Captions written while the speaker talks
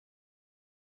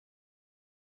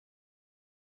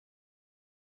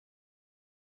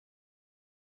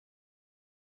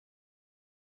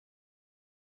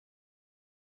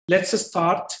let's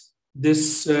start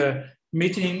this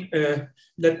meeting.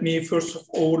 Let me first of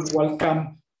all welcome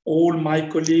all my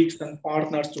colleagues and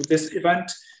partners to this event.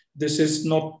 This is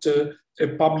not a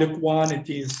public one. It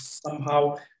is somehow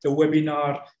a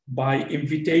webinar by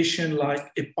invitation, like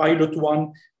a pilot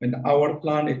one. And our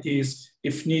plan, it is,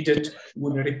 if needed,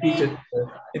 we'll repeat it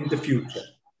in the future.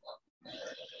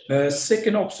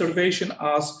 Second observation,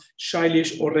 as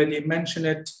Shailesh already mentioned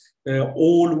it,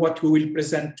 all what we will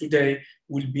present today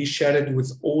will be shared with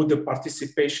all the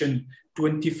participation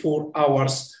 24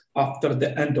 hours after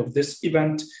the end of this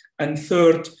event. And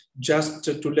third, just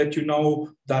to let you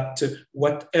know that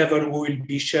whatever we will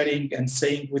be sharing and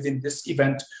saying within this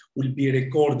event will be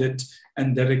recorded,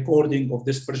 and the recording of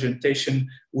this presentation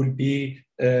will be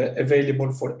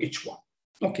available for each one.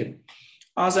 Okay.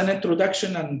 As an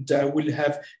introduction, and we'll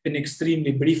have an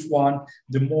extremely brief one,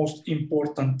 the most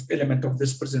important element of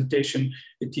this presentation,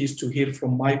 it is to hear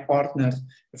from my partner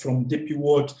from DP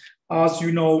World. As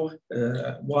you know,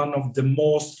 one of the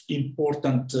most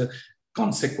important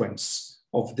consequences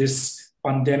of this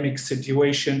pandemic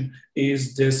situation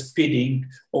is the speeding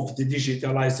of the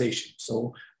digitalization.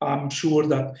 So I'm sure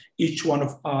that each one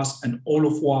of us and all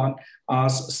of one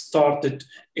has started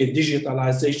a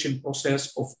digitalization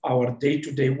process of our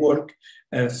day-to-day work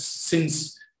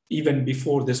since even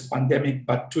before this pandemic.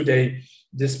 But today,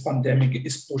 this pandemic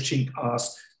is pushing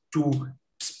us to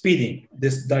speeding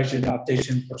this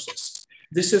digitalization process.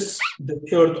 This is the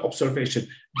third observation.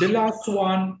 The last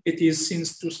one, it is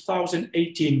since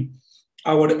 2018,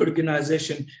 our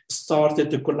organization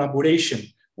started a collaboration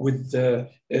with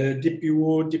DP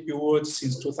World. DP World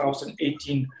since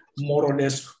 2018 more or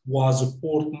less was a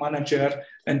port manager,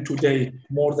 and today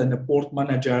more than a port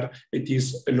manager, it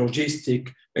is a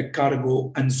logistic, a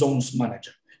cargo and zones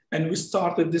manager. And we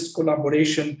started this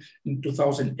collaboration in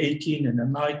 2018 and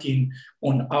 2019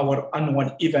 on our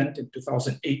annual event in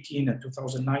 2018 and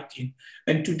 2019.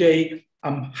 And today,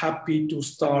 I'm happy to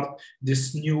start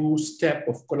this new step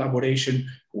of collaboration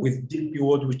with DP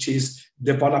World, which is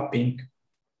developing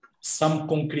some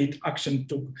concrete action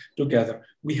together.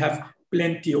 We have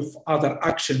plenty of other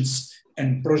actions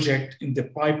and projects in the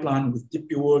pipeline with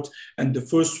DP World. And the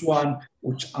first one,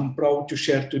 which I'm proud to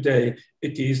share today,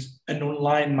 it is an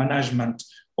online management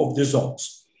of the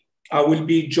zones. I will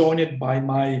be joined by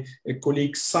my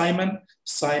colleague Simon.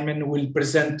 Simon will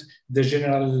present the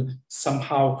general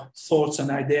somehow thoughts and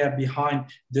idea behind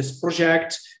this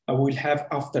project. I will have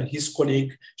after his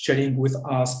colleague sharing with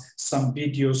us some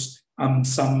videos and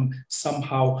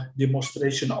somehow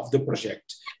demonstration of the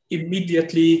project.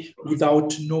 Immediately,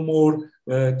 without no more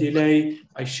delay,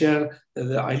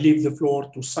 I leave the floor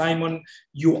to Simon.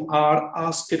 You are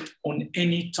asked on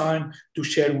any time to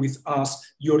share with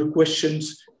us your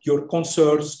questions, your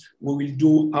concerns. We will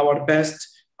do our best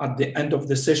at the end of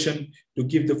the session to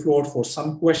give the floor for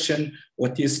some question.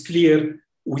 What is clear,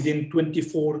 within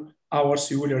 24 hours,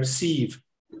 you will receive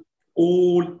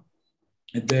all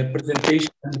the presentation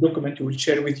and document we will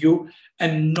share with you,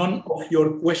 and none of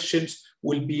your questions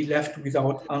will be left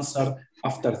without answer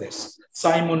after this.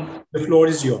 Simon, the floor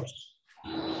is yours.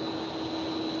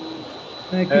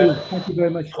 Thank you. Thank you very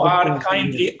much. I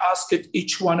kindly asked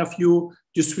each one of you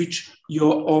to switch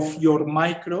off your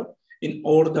micro in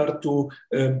order to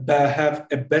have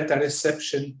a better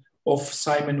reception of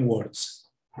Simon's words.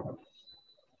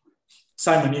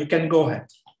 Simon, you can go ahead.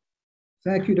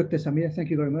 Thank you, Dr. Samir.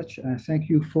 Thank you very much. Thank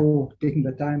you for taking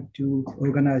the time to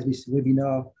organize this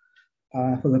webinar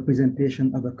for the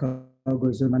presentation of the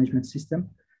cargo zone management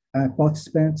system.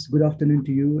 Participants, good afternoon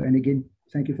to you. And again,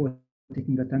 thank you for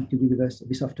taking the time to be with us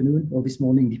this afternoon or this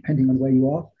morning, depending on where you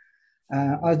are.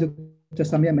 As Dr.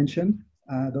 Samir mentioned,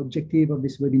 the objective of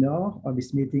this webinar, of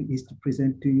this meeting, is to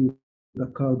present to you the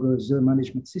cargo zone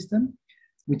management system,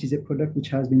 which is a product which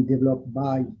has been developed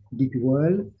by DP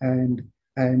World and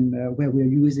where we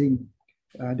are using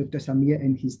Dr. Samir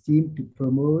and his team to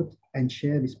promote and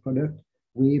share this product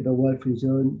with the World Free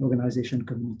Zone organization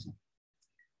community.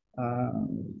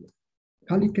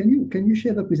 Khalid, can you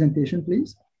share the presentation,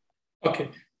 please? Okay,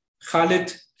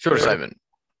 Khalid. Sure, Simon.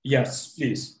 Yes,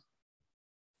 please.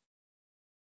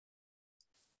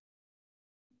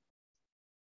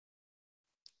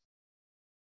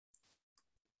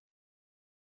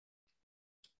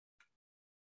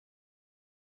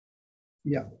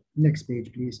 Yeah, next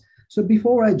page, please. So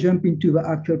before I jump into the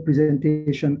actual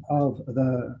presentation of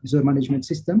the zone management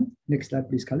system, next slide,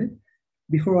 please, Khalid.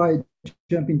 Before I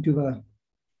jump into the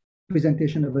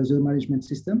presentation of the zone management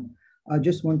system, I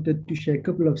just wanted to share a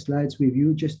couple of slides with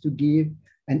you just to give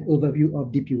an overview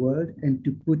of DP World and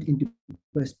to put into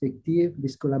perspective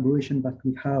this collaboration that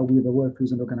we have with the World Free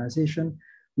Zone organization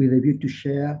with a view to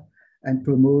share and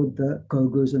promote the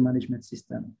cargo zone management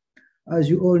system. As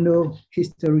you all know,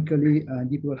 historically,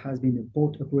 DeepWell has been a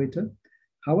port operator.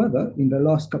 However, in the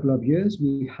last couple of years,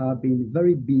 we have been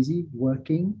very busy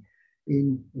working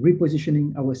in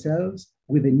repositioning ourselves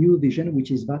with a new vision,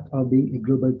 which is that of being a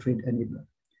global trade enabler.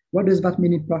 What does that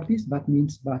mean in practice? That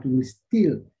means that we will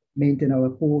still maintain our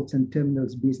ports and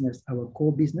terminals business, our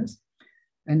core business,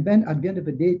 and then at the end of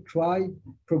the day, try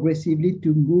progressively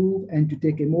to move and to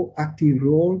take a more active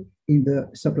role in the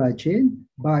supply chain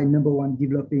by, number one,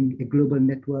 developing a global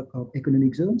network of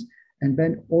economic zones, and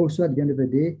then also at the end of the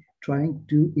day, trying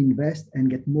to invest and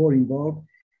get more involved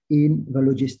in the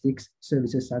logistics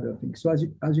services side of things. So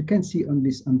as you can see on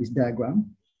this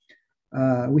diagram,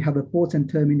 we have a ports and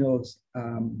terminals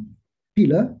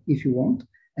pillar, if you want.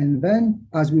 And then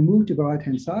as we move to the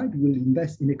right-hand side, we'll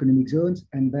invest in economic zones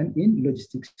and then in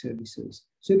logistics services.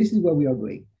 So this is where we are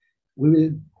going.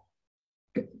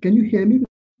 Can you hear me?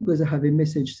 Because I have a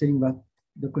message saying that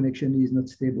the connection is not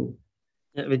stable.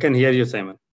 Yeah, we can hear you,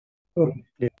 Simon. Okay.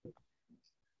 Yeah.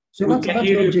 So that's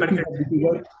the objective of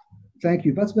DeepWell. Thank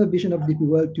you. That's the vision of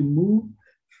DeepWell, to move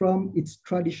from its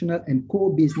traditional and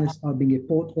core business of being a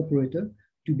port operator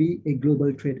to be a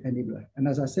global trade enabler. And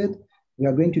as I said, we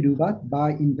are going to do that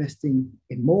by investing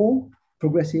in more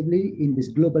progressively in this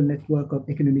global network of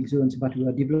economic zones that we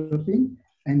are developing,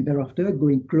 and thereafter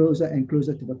going closer and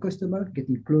closer to the customer,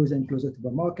 getting closer and closer to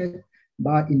the market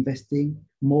by investing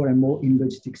more and more in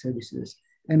logistics services.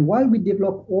 And while we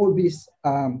develop all this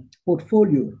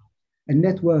portfolio and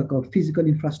network of physical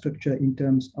infrastructure in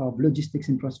terms of logistics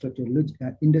infrastructure,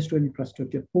 industrial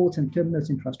infrastructure, ports and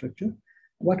terminals infrastructure,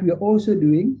 what we are also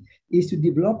doing is to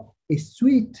develop a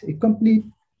suite, a complete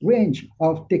range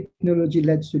of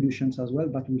technology-led solutions as well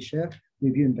that we'll share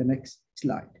with you in the next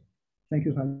slide. Thank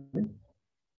you, Khaled.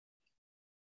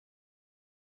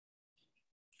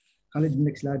 Khaled,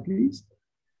 next slide, please.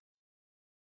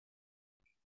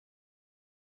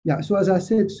 Yeah, so as I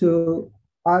said, so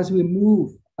as we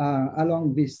move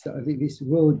along this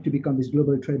road to become this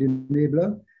global trade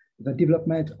enabler, the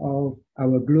development of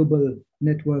our global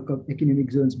network of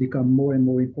economic zones become more and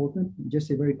more important.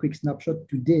 Just a very quick snapshot.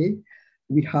 Today,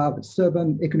 we have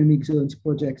 7 economic zones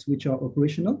projects which are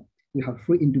operational. We have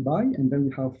 3 in Dubai, and then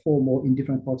we have 4 more in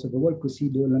different parts of the world: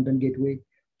 Cosido, London Gateway,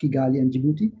 Kigali, and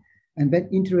Djibouti. And then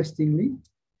interestingly,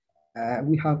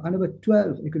 we have another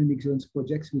 12 economic zones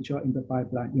projects which are in the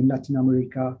pipeline in Latin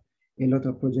America, a lot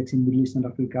of projects in Middle East and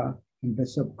Africa, in the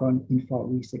subcon, in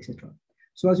Far East, etc.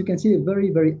 So as you can see, a very,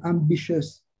 very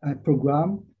ambitious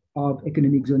program of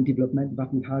economic zone development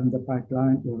that we have in the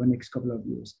pipeline over the next couple of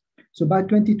years. So by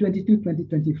 2022,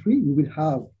 2023, we will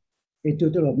have a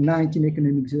total of 19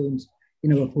 economic zones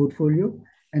in our portfolio.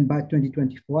 And by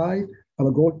 2025,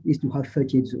 our goal is to have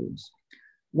 38 zones.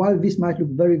 While this might look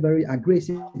very, very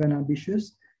aggressive and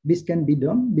ambitious, this can be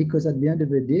done because at the end of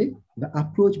the day, the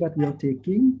approach that we are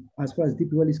taking as far as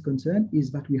DeepWell is concerned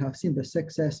is that we have seen the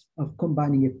success of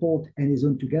combining a port and a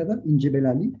zone together in Jebel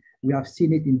Ali. We have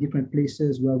seen it in different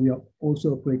places where we are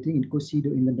also operating in Cosido,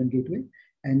 in London Gateway.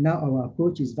 And now our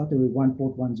approach is that of a one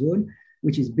port, one zone,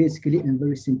 which is basically and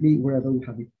very simply wherever we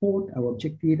have a port, our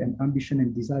objective and ambition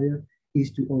and desire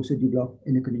is to also develop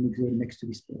an economic zone next to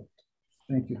this port.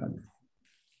 Thank you, Khaled.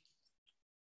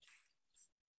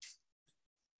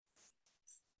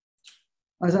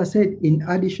 As I said, in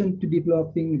addition to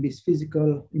developing this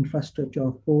physical infrastructure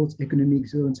of ports, economic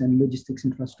zones, and logistics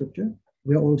infrastructure,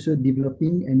 we are also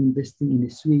developing and investing in a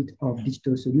suite of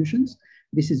digital solutions.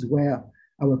 This is where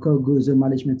our cargo zone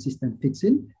management system fits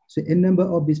in. So a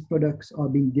number of these products are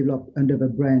being developed under the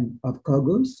brand of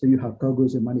Cargos. So you have cargo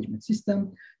zone management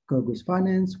system, Cargos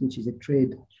Finance, which is a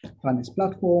trade finance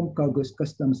platform. Cargos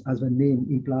Customs, as the name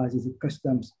implies, is a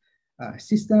customs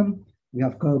system. We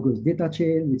have Cargos Data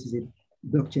Chain, which is a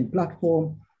blockchain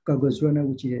platform, Cargos Runner,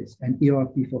 which is an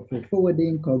ERP for freight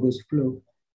forwarding, Cargos Flow,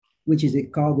 which is a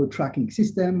cargo tracking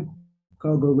system,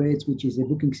 Cargo Rates, which is a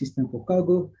booking system for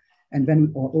cargo. And then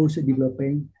we are also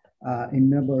developing a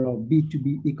number of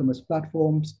B2B e-commerce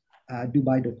platforms.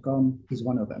 Dubai.com is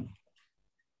one of them.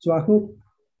 So I hope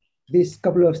this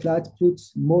couple of slides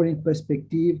puts more in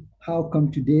perspective how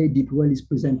come today DeepWell is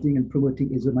presenting and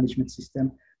promoting a zone management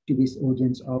system to this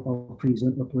audience of free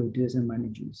zone operators and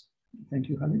managers. Thank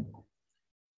you, Khaled.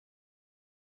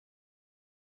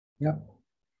 Yeah.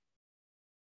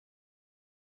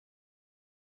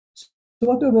 So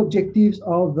what are the objectives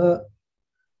of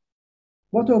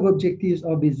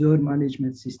the zone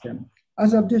management system?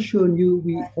 As I've just shown you,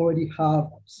 we already have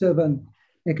 7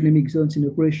 economic zones in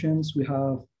operations. We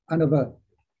have another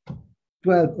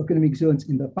 12 economic zones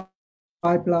in the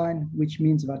pipeline, which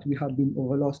means that we have been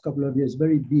over the last couple of years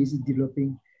very busy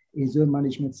developing a zone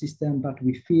management system that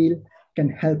we feel can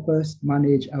help us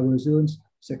manage our zones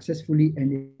successfully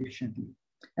and efficiently.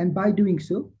 And by doing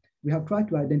so, we have tried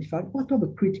to identify what are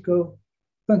the critical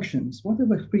functions, what are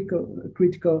the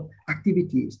critical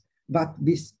activities that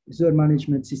this zone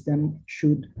management system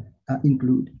should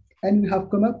include. And we have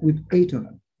come up with 8 of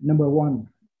them. Number 1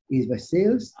 is the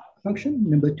sales function.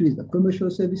 Number 2 is the commercial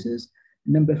services.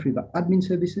 Number 3, the admin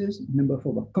services. Number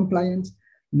 4, the compliance.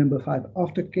 Number 5,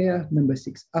 aftercare. Number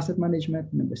 6, asset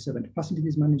management. Number 7,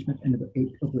 facilities management. And number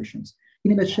 8, operations.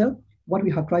 In a nutshell, what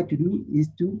we have tried to do is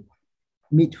to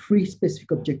meet 3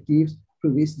 specific objectives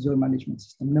through this zone management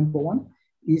system. Number 1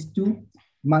 is to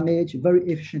manage very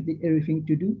efficiently everything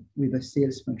to do with the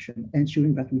sales function,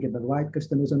 ensuring that we get the right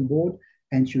customers on board,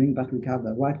 ensuring that we have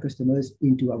the right customers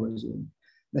into our zone.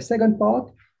 The second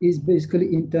part is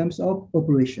basically in terms of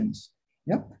operations.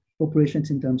 Yeah,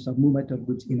 operations in terms of movement of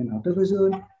goods in and out of the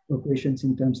zone, operations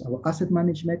in terms of our asset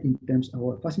management, in terms of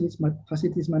our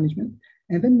facilities management.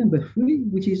 And then number 3,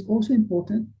 which is also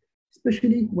important,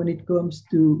 especially when it comes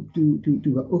to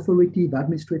the authority, the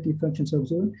administrative functions of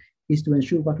zone, is to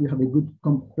ensure that we have a good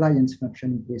compliance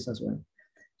function in place as well.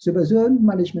 So the zone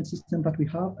management system that we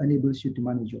have enables you to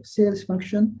manage your sales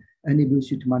function,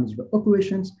 enables you to manage the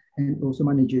operations, and also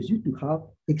manages you to have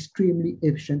extremely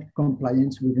efficient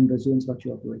compliance within the zones that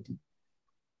you operate in.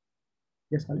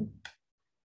 Yes, Ali?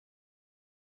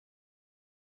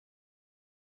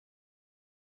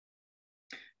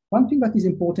 One thing that is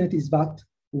important is that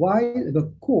while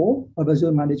the core of a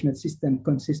zone management system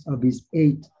consists of these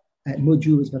 8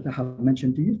 modules that I have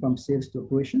mentioned to you, from sales to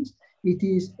operations, it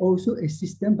is also a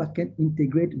system that can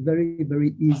integrate very,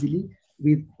 very easily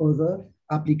with other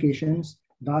applications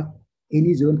that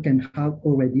any zone can have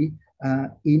already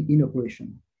in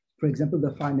operation. For example,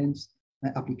 the finance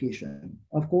application.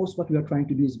 Of course, what we are trying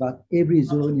to do is that every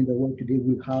zone in the world today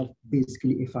will have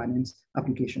basically a finance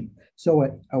application. So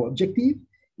our objective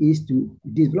is to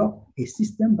develop a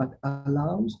system that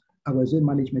allows our zone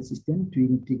management system to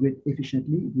integrate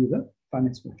efficiently with the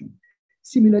finance function.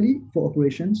 Similarly, for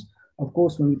operations, of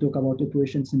course, when we talk about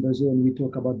operations in the zone, we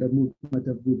talk about the movement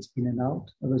of goods in and out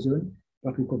of the zone,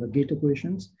 what we call the gate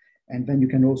operations. And then you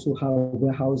can also have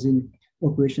warehousing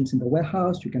operations in the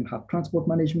warehouse, you can have transport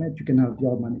management, you can have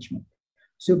yard management.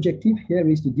 So objective here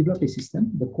is to develop a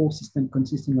system, the core system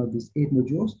consisting of these 8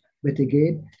 modules, but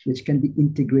again, which can be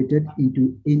integrated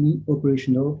into any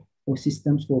operational or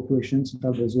systems for operations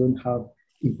that the zone have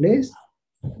in place,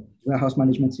 warehouse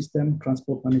management system,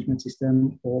 transport management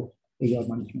system, or a yard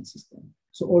management system.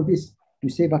 So all this to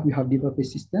say that we have developed a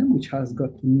system which has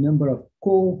got a number of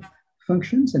core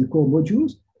functions and core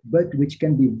modules, but which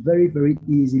can be very, very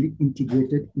easily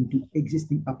integrated into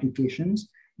existing applications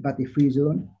that a free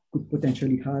zone could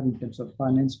potentially have in terms of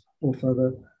finance or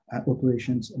further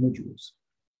operations modules.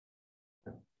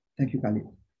 Thank you, Khalid.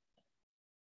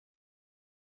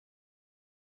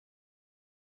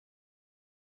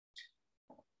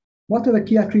 What are the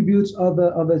key attributes of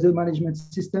a zone management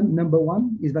system? Number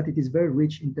 1 is that it is very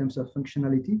rich in terms of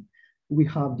functionality. We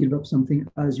have developed something,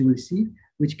 as you will see,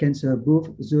 which can serve both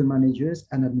zone managers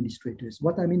and administrators.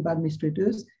 What I mean by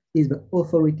administrators is the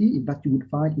authority that you would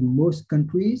find in most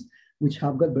countries which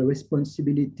have got the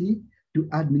responsibility to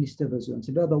administer the zone.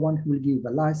 So they're the one who will give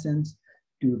the license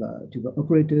to the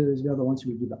operators, they're the ones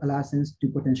who will give the license to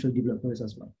potential developers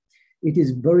as well. It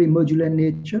is very modular in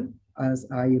nature. As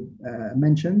I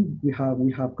mentioned, we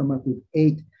have come up with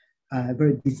 8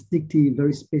 very distinctive,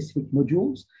 very specific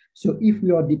modules. So if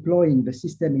we are deploying the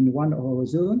system in one of our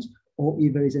zones, or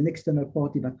if there is an external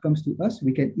party that comes to us,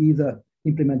 we can either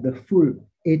implement the full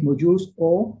 8 modules,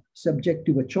 or subject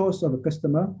to the choice of a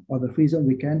customer or the free zone,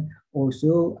 we can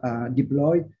also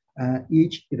deploy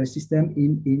each of the system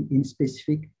in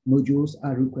specific modules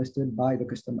as requested by the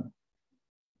customer.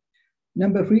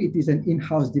 Number 3, it is an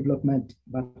in-house development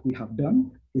that we have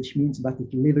done, which means that it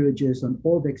leverages on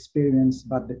all the experience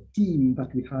that the team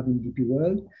that we have in DP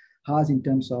World has in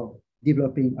terms of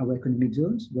developing our economic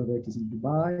zones, whether it is in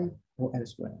Dubai or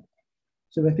elsewhere.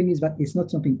 So the thing is that it's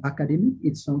not something academic,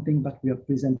 it's something that we are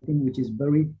presenting, which is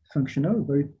very functional,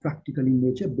 very practical in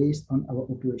nature, based on our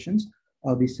operations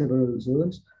of these several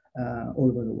zones all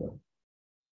over the world.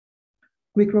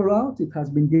 Quick rollout, it has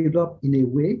been developed in a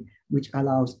way which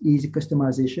allows easy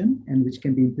customization and which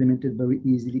can be implemented very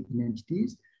easily in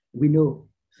entities. We know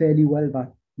fairly well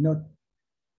that not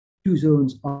 2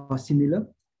 zones are similar.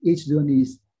 Each zone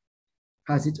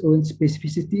has its own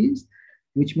specificities,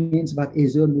 which means that a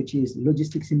zone which is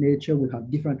logistics in nature will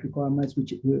have different requirements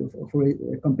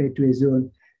compared to a zone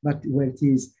where it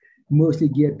is mostly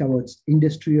geared towards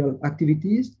industrial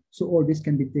activities. So all this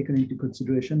can be taken into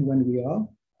consideration when we are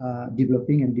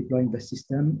developing and deploying the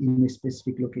system in a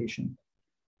specific location.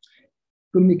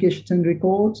 Communication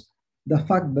records, the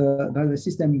fact that the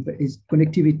system is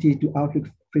connectivity to Outlook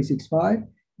 365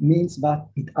 means that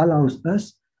it allows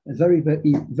us very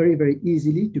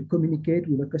easily to communicate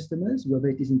with the customers, whether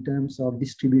it is in terms of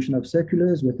distribution of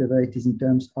circulars, whether it is in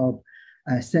terms of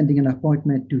sending an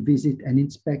appointment to visit and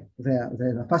inspect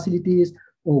their facilities,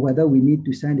 or whether we need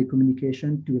to send a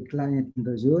communication to a client in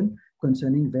the zone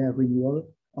concerning their renewal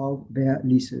of their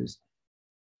leases.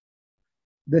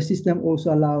 The system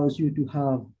also allows you to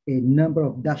have a number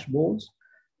of dashboards,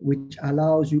 which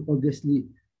allows you obviously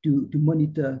to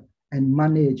monitor and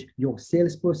manage your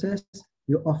sales process,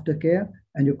 your aftercare,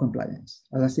 and your compliance.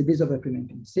 As I said, these are the three main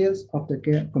things: sales,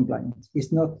 aftercare, compliance.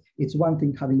 It's one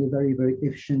thing having a very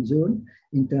efficient zone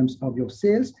in terms of your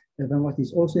sales, but then what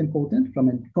is also important from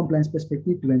a compliance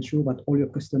perspective to ensure that all your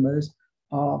customers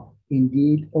are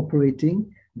indeed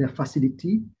operating their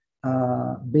facility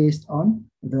based on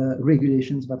the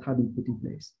regulations that have been put in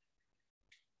place.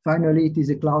 Finally, it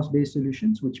is a cloud-based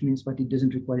solution, which means that it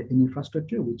doesn't require any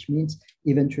infrastructure, which means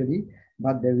eventually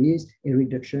that there is a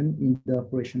reduction in the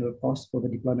operational cost for the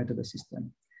deployment of the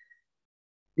system.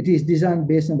 It is designed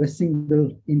based on a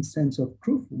single instance of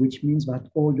truth, which means that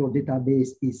all your database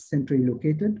is centrally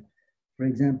located. For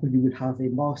example, you will have a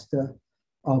master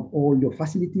of all your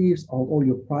facilities, of all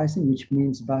your pricing, which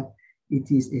means that it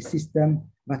is a system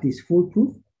that is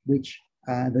foolproof, which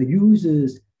the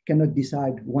users cannot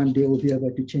decide one day or the other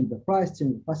to change the price,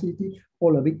 change the facility.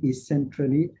 All of it is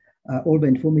centrally, all the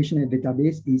information and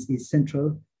database is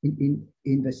central in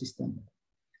the system.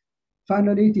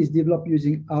 Finally, it is developed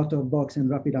using out-of-box and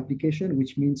rapid application,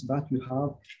 which means that you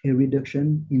have a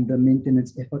reduction in the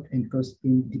maintenance effort and cost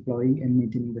in deploying and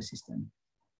maintaining the system.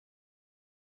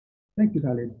 Thank you,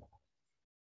 Khaled.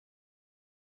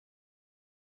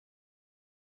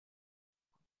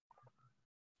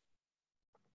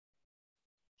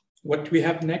 What we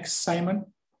have next, Simon?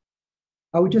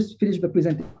 I will just finish the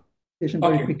presentation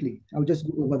very quickly. I'll just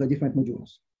go over the different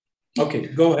modules. Okay,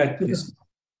 go ahead, please.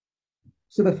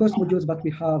 So the first modules that we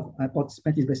have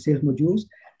participant is the sales modules,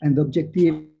 and the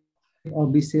objective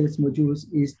of the sales modules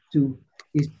is to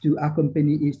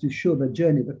show the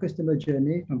journey, the customer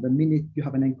journey, from the minute you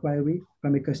have an inquiry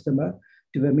from a customer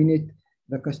to the minute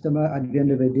the customer at the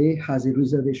end of the day has a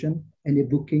reservation and a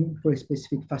booking for a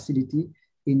specific facility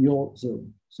in your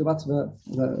zone. So that's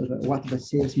what the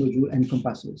sales module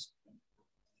encompasses.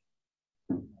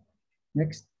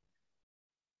 Next.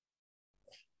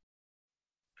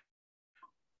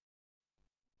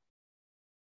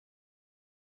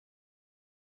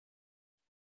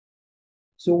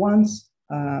 So once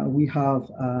we have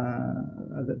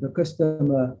the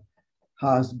customer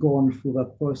has gone through the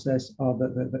process of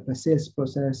the sales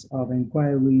process of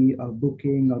inquiry, of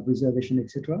booking, of reservation,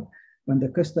 etc. When the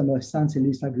customer signs a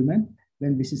lease agreement,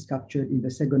 then this is captured in the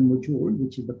second module,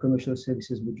 which is the commercial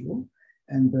services module.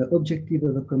 And the objective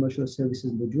of the commercial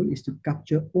services module is to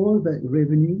capture all the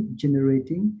revenue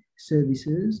generating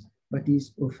services that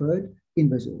is offered in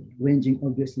the zone, ranging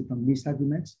obviously from lease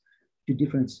agreements to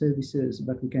different services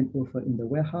that we can offer in the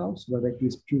warehouse, whether it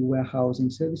is pure warehousing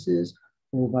services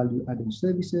or value-added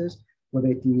services, whether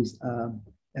it is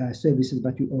services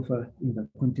that you offer in the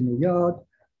container yard,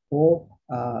 or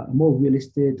more real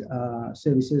estate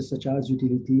services such as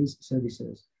utilities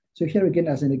services. So here again,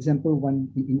 as an example, when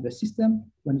in the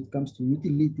system, when it comes to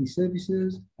utility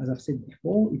services, as I've said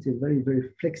before, it's a very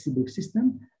flexible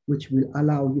system, which will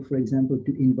allow you, for example,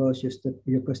 to invoice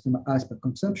your customer as per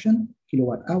consumption,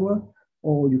 kilowatt hour,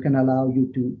 or you can allow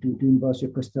you to invoice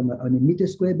your customer on a meter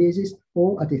square basis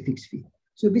or at a fixed fee.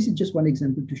 So this is just one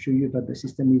example to show you that the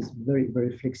system is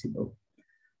very flexible.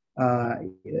 Under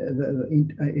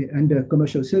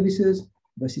commercial services,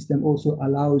 the system also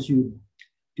allows you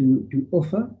to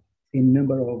offer a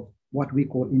number of what we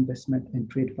call investment and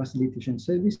trade facilitation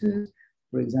services.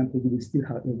 For example, you will still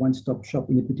have a one-stop shop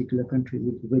in a particular country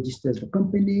which registers the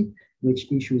company, which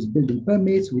issues building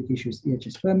permits, which issues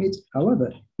EHS permits.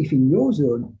 However, if in your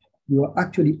zone, you are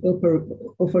actually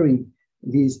offering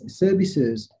these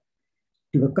services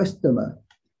to the customer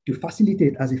to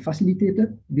facilitate as a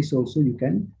facilitator, this also you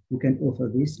can offer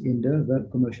this in the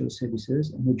commercial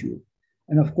services module.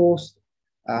 And of course,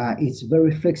 it's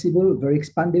very flexible, very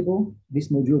expandable. This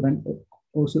module then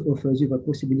also offers you the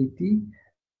possibility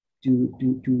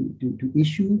to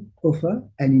issue, offer,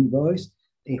 and invoice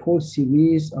a whole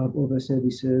series of other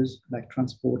services like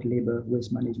transport, labor,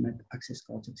 waste management, access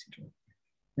cards, etc.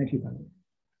 Thank you, Khaled.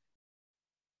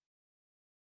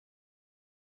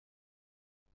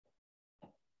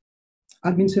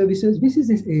 Admin services, this is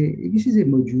a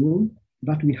module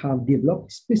that we have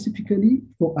developed specifically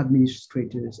for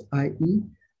administrators, i.e.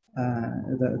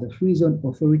 The free zone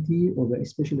authority or the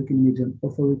special economic zone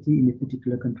authority in a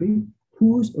particular country,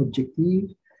 whose objective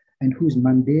and whose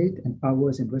mandate and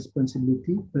powers and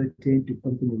responsibility pertain to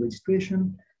company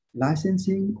registration,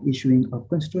 licensing, issuing of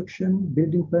construction,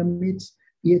 building permits,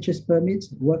 EHS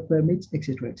permits, work permits,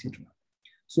 etc., etc.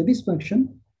 So this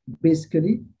function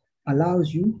basically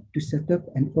allows you to set up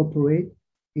and operate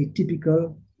a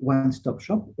typical one-stop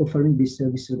shop offering these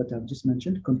services that I've just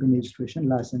mentioned, company registration,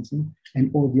 licensing, and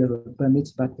all the other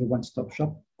permits that a one-stop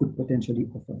shop could potentially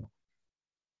offer.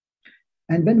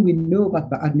 And then we know that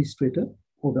the administrator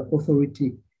or the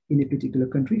authority in a particular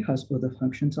country has other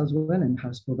functions as well and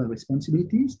has other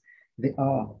responsibilities. They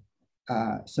are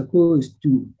supposed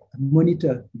to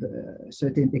monitor the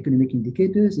certain economic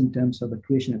indicators in terms of the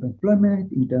creation of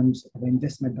employment, in terms of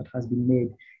investment that has been made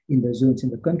in the zones in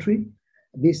the country.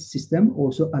 This system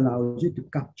also allows you to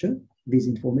capture this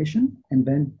information and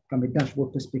then from a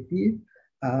dashboard perspective,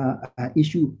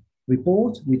 issue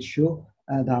reports which show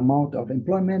the amount of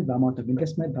employment, the amount of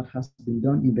investment that has been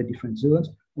done in the different zones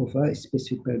over a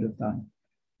specific period of time.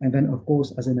 And then of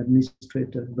course, as an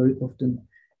administrator, very often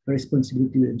the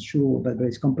responsibility to ensure that there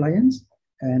is compliance.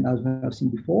 And as we have seen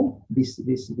before, this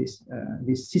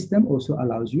system also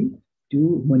allows you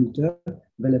to monitor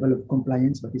the level of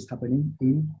compliance that is happening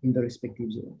in the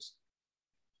respective zones.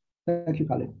 Thank you,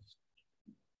 Khaled.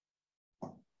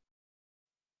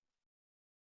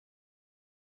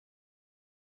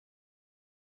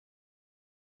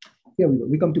 Here we go,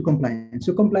 we come to compliance.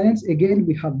 So compliance, again,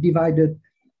 we have divided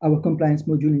our compliance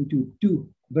module into two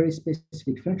very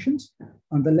specific functions.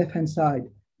 On the left-hand side,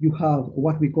 you have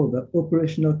what we call the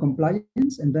operational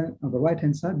compliance, and then on the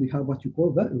right-hand side, we have what you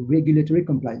call the regulatory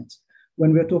compliance.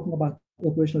 When we're talking about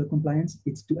operational compliance,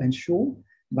 it's to ensure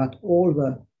that all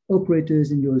the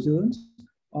operators in your zones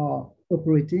are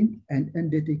operating and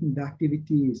undertaking the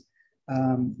activities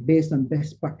based on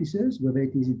best practices, whether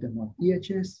it is in terms of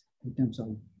EHS, in terms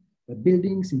of the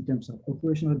buildings, in terms of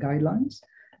operational guidelines.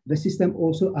 The system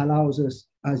also allows us,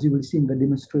 as you will see in the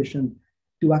demonstration,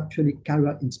 to actually carry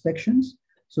out inspections.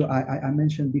 So I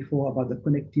mentioned before about the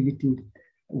connectivity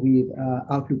with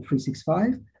Outlook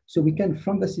 365. So we can,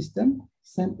 from the system,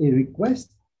 send a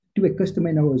request to a customer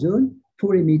in our zone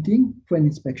for a meeting for an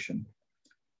inspection.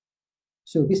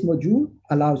 So this module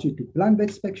allows you to plan the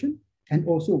inspection, and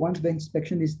also once the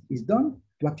inspection is done,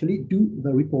 to actually do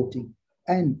the reporting.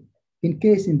 And in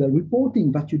case in the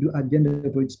reporting that you do at the end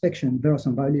of the inspection, there are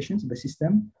some violations, the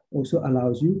system also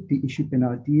allows you to issue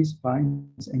penalties,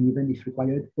 fines, and even if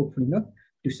required, hopefully not,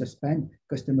 to suspend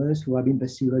customers who have been the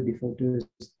serial defaulters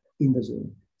in the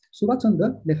zone. So what's on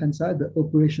the left-hand side, the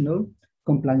operational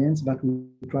compliance that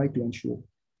we try to ensure.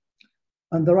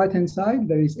 On the right-hand side,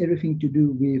 there is everything to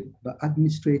do with the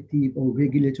administrative or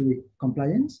regulatory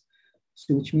compliance,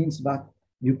 so which means that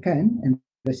you can, and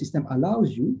the system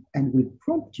allows you and will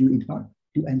prompt you, in fact,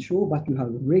 to ensure that you have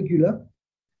regular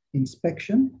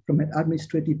inspection from an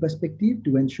administrative perspective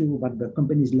to ensure that the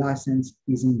company's license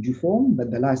is in due form, that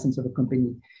the license of the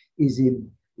company is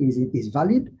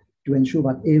valid, to ensure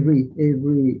that every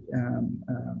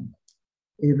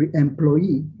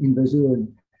employee in the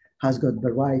zone has got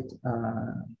the right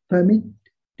permit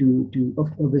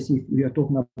obviously, if we are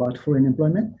talking about foreign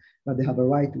employment, but they have a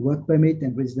right work permit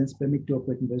and residence permit to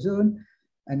operate in the zone.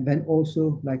 And then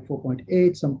also like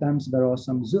 4.8, sometimes there are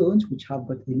some zones which have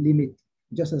got a limit,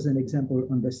 just as an example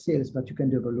on the sales that you can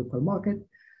do of a local market.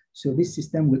 So this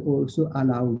system will also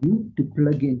allow you to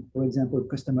plug in, for example,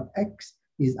 customer X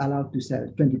is allowed to sell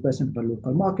 20% of the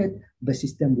local market. The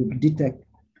system will detect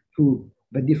through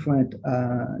the different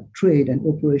trade and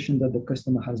operation that the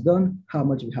customer has done, how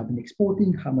much we have been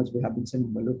exporting, how much we have been selling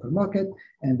in the local market,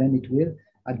 and then it will,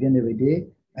 at the end of the day,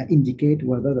 indicate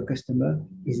whether the customer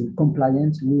is in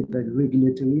compliance with the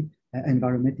regulatory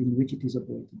environment in which it is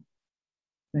operating.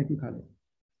 Thank you, Khaled.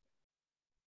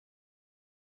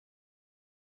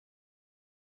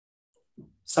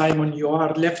 Simon, you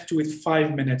are left with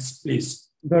 5 minutes, please.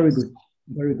 Very good.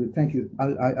 Very good. Thank you.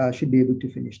 I should be able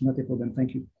to finish. Not a problem.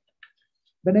 Thank you.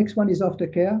 The next one is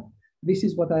aftercare. This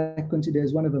is what I consider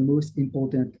as one of the most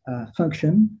important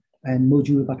function and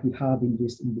module that we have in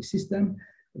this system.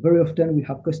 Very often we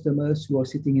have customers who are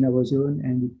sitting in our zone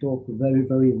and we talk very,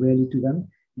 very rarely to them.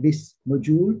 This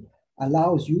module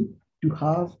allows you to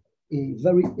have a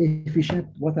very efficient,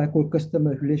 what I call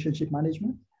customer relationship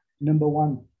management. Number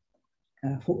one,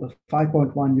 for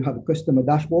 5.1, you have a customer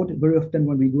dashboard. Very often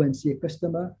when we go and see a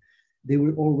customer, they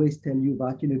will always tell you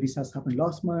that, you know, this has happened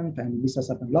last month and this has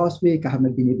happened last week. I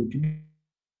haven't been able to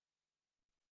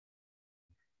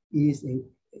is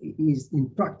in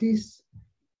practice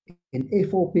an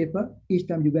A4 paper. Each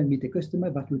time you go and meet a customer,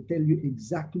 that will tell you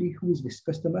exactly who is this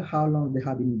customer, how long they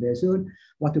have been in their zone,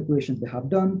 what operations they have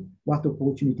done, what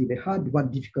opportunity they had,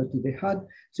 what difficulty they had.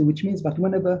 So which means that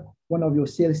whenever one of your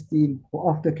sales team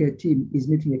or aftercare team is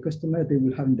meeting a customer, they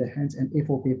will have in their hands an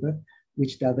A4 paper,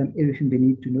 which tells them everything they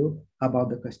need to know about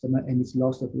the customer and its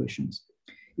last operations.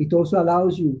 It also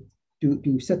allows you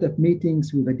to set up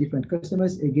meetings with the different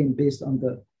customers, again, based on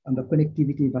the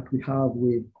connectivity that we have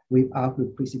with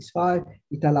Outlook 365.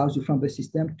 It allows you from the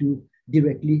system to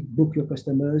directly book your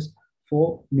customers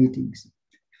for meetings.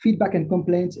 Feedback and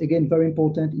complaints, again, very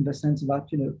important in the sense that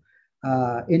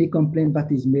any complaint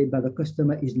that is made by the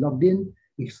customer is logged in.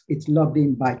 It's logged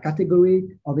in by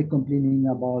category. Are they complaining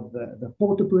about the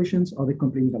port operations? Are they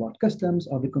complaining about customs?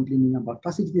 Are they complaining about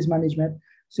facilities management?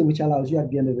 So which allows you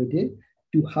at the end of the day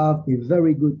to have a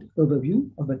very good overview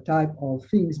of the type of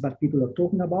things that people are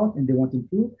talking about and they want to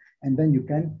improve. And then you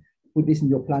can put this in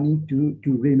your planning to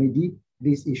remedy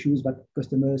these issues that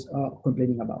customers are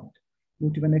complaining about.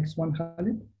 Move to the next one,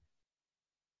 Khalid.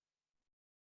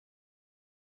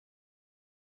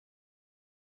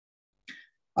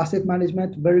 Asset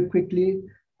management, very quickly.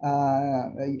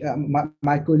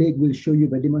 My colleague will show you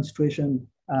the demonstration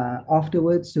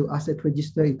afterwards. So asset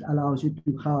register, it allows you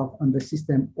to have on the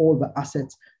system all the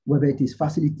assets, whether it is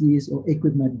facilities or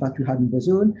equipment that you have in the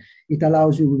zone. It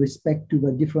allows you with respect to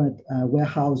the different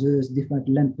warehouses, different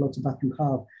land plots that you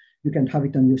have. You can have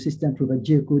it on your system through the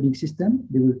geocoding system.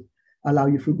 They will allow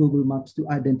you through Google Maps to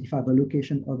identify the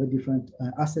location of the different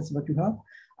assets that you have.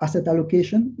 Asset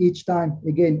allocation, each time,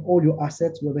 again, all your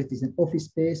assets, whether it is an office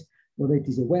space, whether it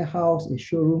is a warehouse, a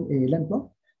showroom, a land plot,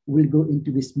 will go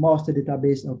into this master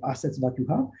database of assets that you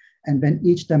have. And then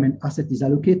each time an asset is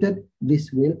allocated,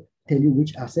 this will tell you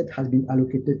which asset has been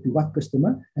allocated to what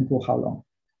customer and for how long.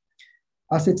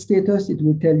 Asset status, it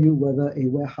will tell you whether a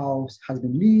warehouse has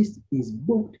been leased, is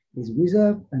booked, is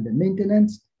reserved, under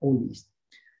maintenance, or leased.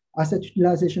 Asset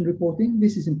utilization reporting,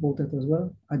 this is important as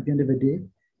well. At the end of the day,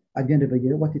 at the end of the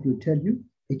year, what it will tell you,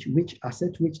 which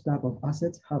assets, which type of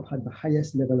assets have had the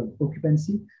highest level of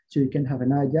occupancy, so you can have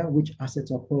an idea which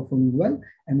assets are performing well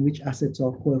and which assets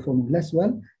are performing less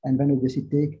well, and then obviously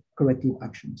take corrective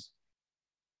actions.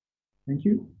 Thank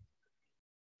you.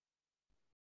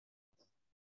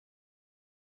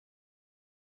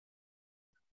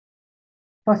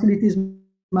 Facilities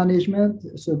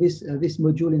management. So this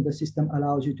module in the system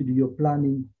allows you to do your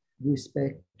planning with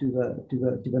respect to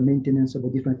the maintenance of the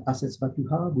different assets that you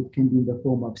have. It can be in the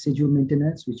form of scheduled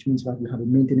maintenance, which means that you have a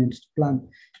maintenance plan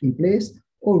in place,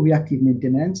 or reactive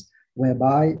maintenance,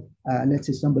 whereby let's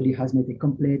say somebody has made a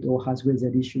complaint or has raised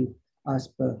an issue as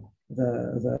per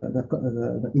the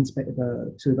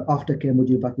aftercare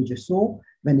module that we just saw.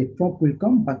 Then a prompt will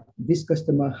come, but this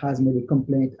customer has made a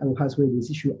complaint or has raised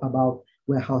this issue about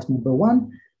warehouse number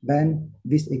 1. Then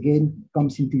this again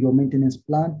comes into your maintenance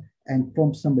plan and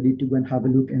prompt somebody to go and have a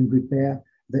look and repair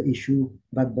the issue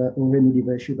or remedy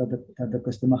the issue that the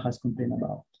customer has complained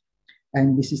about.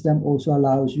 And the system also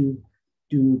allows you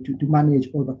to manage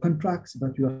all the contracts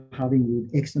that you are having with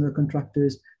external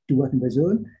contractors to work in the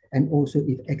zone, and also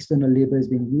if external labor is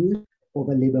being used, for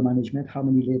the labor management, how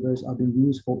many laborers are being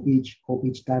used for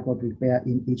each type of repair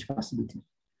in each facility.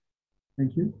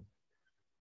 Thank you.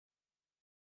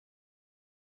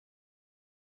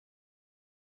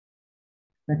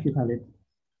 Thank you, Khalid.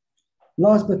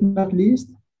 Last but not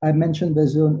least, I mentioned the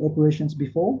zone operations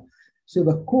before. So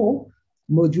the core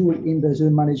module in the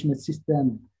zone management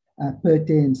system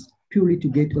pertains purely to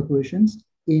gate operations,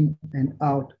 in and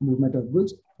out movement of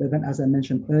goods. But then, as I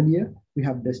mentioned earlier, we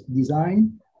have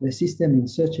designed the system in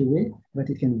such a way that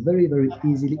it can very, very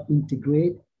easily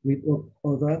integrate with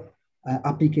other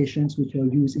applications which are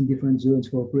used in different zones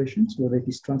for operations, whether it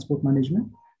is transport management,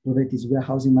 whether it is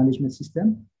warehousing management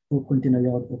system, or container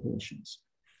yard operations.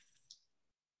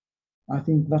 I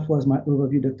think that was my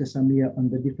overview, Dr. Samir, on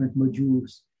the different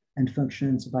modules and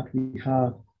functions that we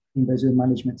have in the zone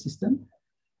management system.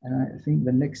 And I think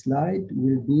the next slide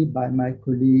will be by my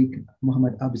colleague,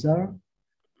 Mohammed Abzar,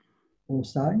 or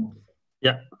Sai.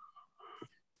 Yeah.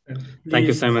 Thank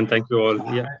you, Simon. Thank you all.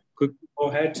 Yeah. Go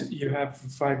ahead. You have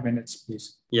 5 minutes,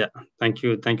 please. Yeah. Thank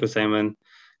you. Thank you, Simon.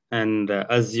 And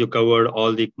as you covered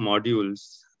all the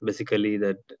modules, basically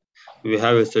that we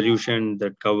have a solution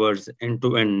that covers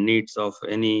end-to-end needs of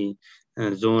any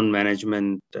zone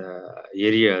management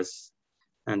areas.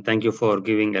 And thank you for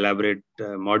giving elaborate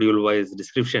module-wise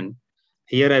description.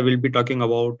 Here I will be talking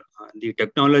about the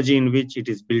technology in which it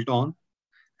is built on.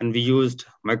 And we used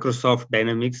Microsoft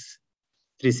Dynamics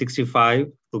 365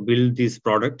 to build these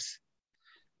products.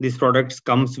 These products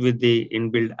comes with the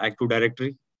inbuilt Active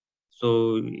Directory.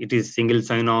 So it is single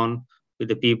sign-on with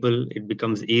the people. It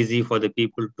becomes easy for the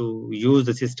people to use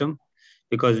the system,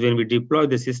 because when we deploy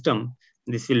the system,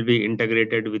 this will be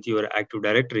integrated with your Active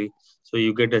Directory. So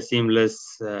you get a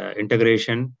seamless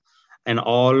integration, and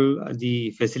all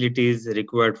the facilities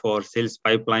required for sales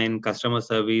pipeline, customer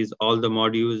service, all the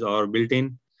modules are built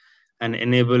in and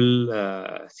enable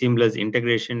seamless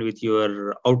integration with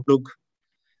your Outlook.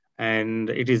 And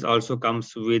it is also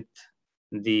comes with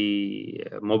the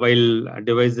mobile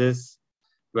devices,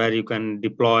 where you can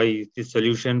deploy this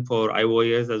solution for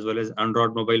iOS as well as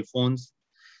Android mobile phones.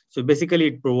 So basically,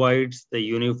 it provides the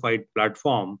unified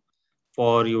platform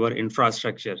for your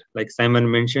infrastructure. Like Simon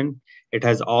mentioned, it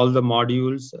has all the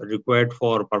modules required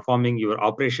for performing your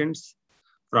operations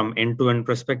from end-to-end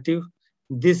perspective.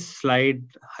 This slide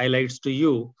highlights to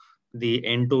you the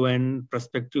end-to-end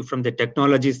perspective from the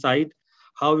technology side,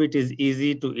 how it is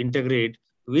easy to integrate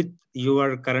with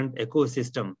your current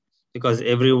ecosystem, because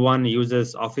everyone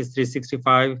uses Office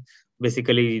 365.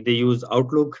 Basically, they use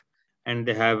Outlook and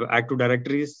they have Active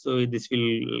Directories. So this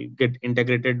will get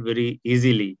integrated very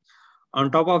easily. On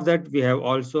top of that, we have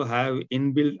also have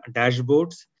inbuilt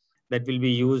dashboards that will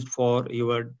be used for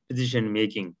your decision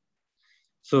making.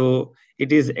 So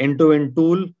it is end-to-end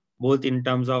tool, both in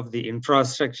terms of the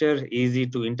infrastructure, easy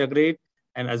to integrate,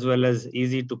 and as well as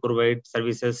easy to provide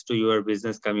services to your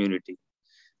business community.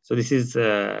 So this is, in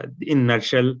a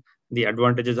nutshell, the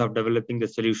advantages of developing the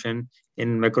solution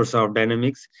in Microsoft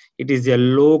Dynamics. It is a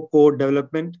low-code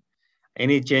development.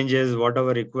 Any changes,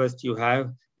 whatever request you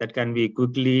have, that can be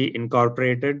quickly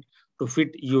incorporated to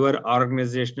fit your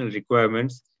organizational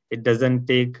requirements. It doesn't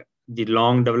take the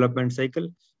long development cycle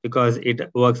because it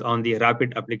works on the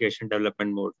rapid application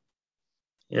development mode.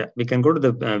 Yeah, we can go to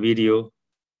the video,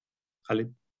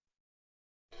 Khalid.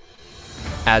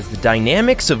 As the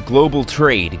dynamics of global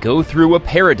trade go through a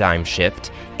paradigm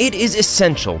shift, it is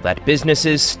essential that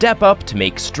businesses step up to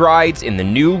make strides in the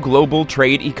new global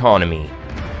trade economy.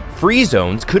 Free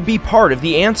zones could be part of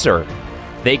the answer.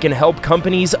 They can help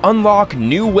companies unlock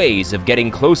new ways of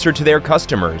getting closer to their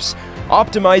customers,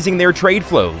 optimizing their trade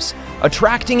flows,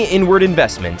 attracting inward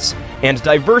investments, and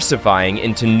diversifying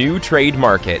into new trade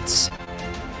markets.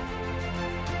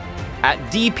 At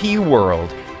DP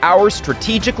World, our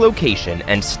strategic location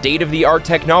and state-of-the-art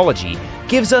technology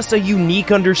gives us a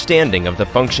unique understanding of the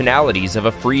functionalities of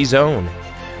a free zone.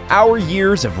 Our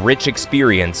years of rich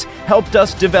experience helped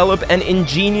us develop an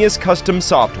ingenious custom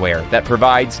software that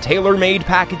provides tailor-made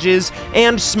packages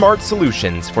and smart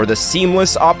solutions for the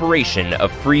seamless operation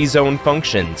of free zone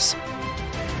functions.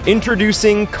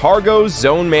 Introducing Cargo's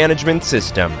Zone Management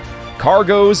System,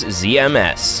 Cargo's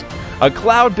ZMS, a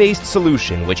cloud-based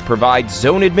solution which provides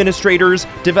zone administrators,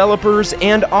 developers,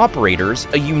 and operators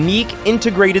a unique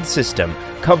integrated system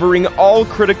covering all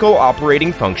critical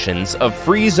operating functions of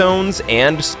free zones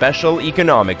and special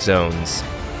economic zones.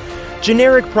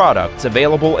 Generic products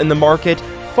available in the market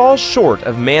fall short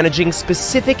of managing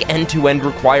specific end-to-end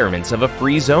requirements of a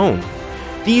free zone.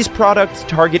 These products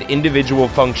target individual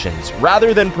functions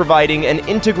rather than providing an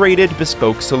integrated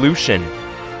bespoke solution.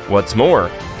 What's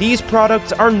more, these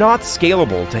products are not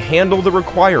scalable to handle the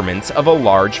requirements of a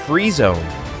large free zone.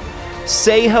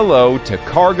 Say hello to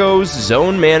Cargo's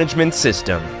Zone Management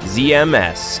System,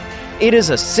 ZMS. It is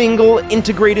a single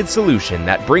integrated solution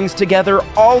that brings together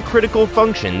all critical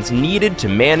functions needed to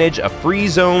manage a free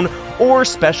zone or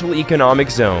special economic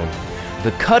zone.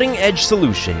 The cutting-edge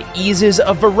solution eases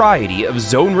a variety of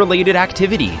zone-related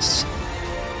activities.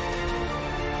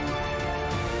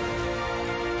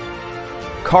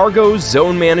 Cargo's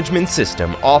Zone Management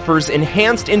System offers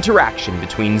enhanced interaction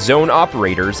between zone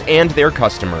operators and their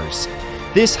customers.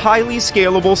 This highly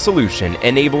scalable solution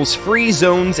enables free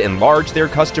zones enlarge their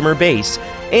customer base,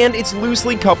 and its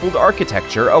loosely coupled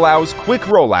architecture allows quick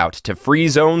rollout to free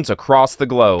zones across the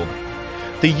globe.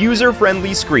 The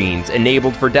user-friendly screens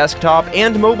enabled for desktop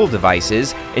and mobile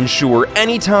devices ensure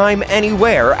anytime,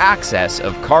 anywhere access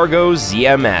of Cargo's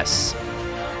ZMS.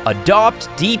 Adopt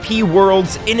DP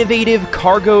World's innovative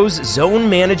Cargo's Zone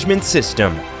Management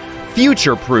System.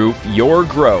 Future-proof your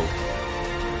growth.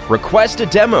 Request a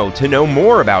demo to know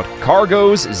more about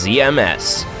Cargo's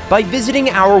ZMS by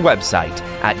visiting our website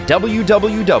at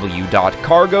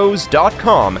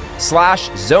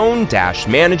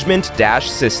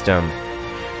www.cargos.com/zone-management-system.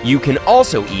 You can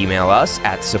also email us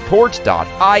at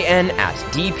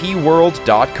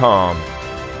support.in@dpworld.com.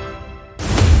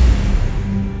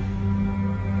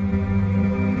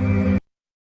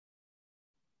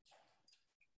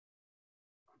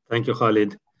 Thank you,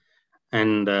 Khalid.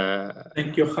 And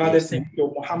thank you, Khaled. Thank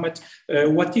you, Mohammed.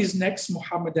 What is next,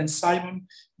 Mohammed and Simon?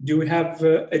 Do we have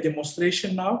a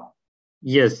demonstration now?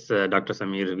 Yes, Dr.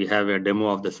 Samir, we have a demo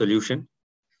of the solution.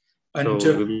 And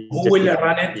so who will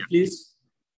run it, please?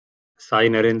 Sai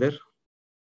Narendra.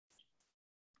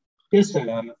 Yes,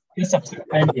 sir. Yes, sir.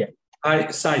 I'm here. Hi,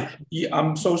 Sai.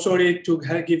 I'm so sorry to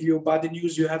give you bad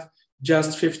news. You have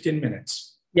just 15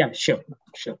 minutes. Yeah, sure.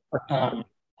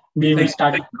 We will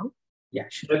start it now. Yeah,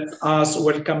 sure. Let us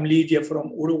welcome Lydia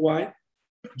from Uruguay.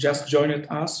 Just joined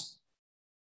us.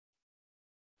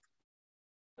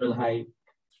 Well, hi.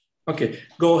 Okay,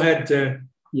 go ahead.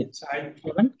 Yes.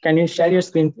 Can you share your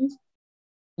screen, please?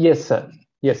 Yes, sir.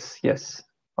 Yes.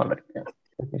 All right. Yeah.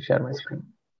 Let me share my screen.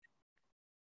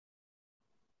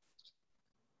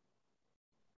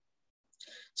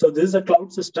 So this is a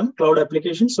cloud system, cloud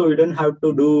application. So you don't have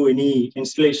to do any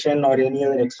installation or any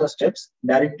other extra steps.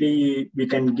 Directly, we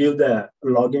can give the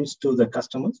logins to the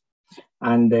customers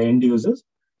and the end users.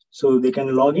 So they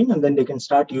can log in and then they can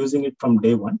start using it from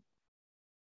day one.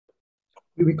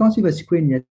 We can't see the screen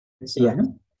yet.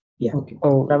 Yeah. Okay.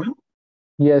 Oh,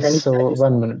 yes. So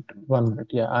 1 minute.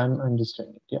 Yeah, I'm just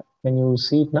doing it. Yeah. Can you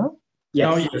see it now?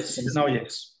 Yes. Now,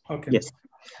 yes. Okay. Yes.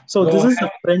 So this is a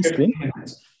front screen.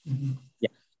 Yeah.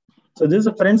 So this is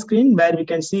a front screen where we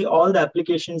can see all the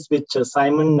applications which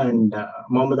Simon and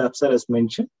Mohammed Afsar has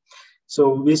mentioned.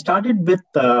 So we started with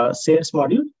sales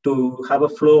module to have a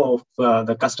flow of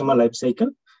the customer lifecycle.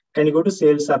 Can you go to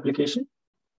sales application?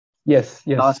 Yes.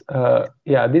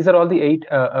 Yeah, these are all the 8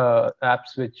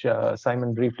 apps which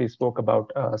Simon briefly spoke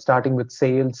about, starting with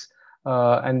sales,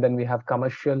 and then we have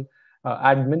commercial,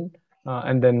 admin,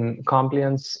 and then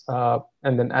compliance,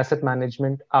 and then asset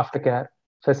management, aftercare,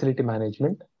 facility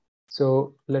management.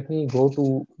 So let me go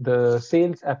to the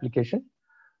sales application.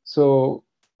 So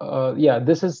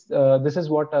this is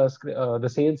what the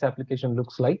sales application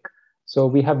looks like. So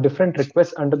we have different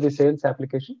requests under the sales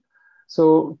application.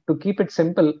 So to keep it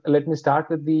simple, let me start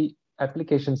with the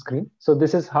application screen. So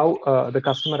this is how the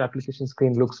customer application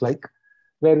screen looks like,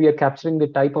 where we are capturing the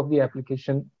type of the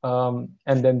application, and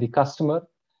then the customer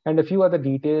and a few other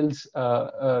details,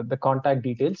 the contact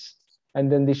details, and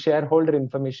then the shareholder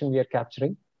information we are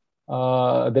capturing,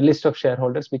 the list of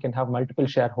shareholders. We can have multiple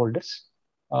shareholders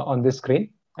on this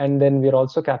screen. And then we're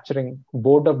also capturing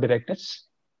board of directors.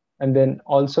 And then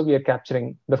also we are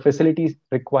capturing the facilities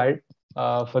required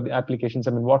for the applications.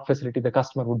 I mean, what facility the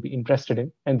customer would be interested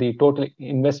in and the total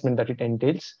investment that it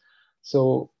entails.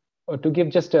 So to give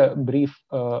just a brief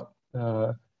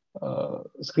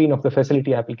screen of the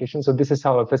facility application. So this is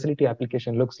how a facility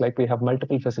application looks like. We have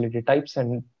multiple facility types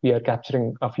and we are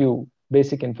capturing a few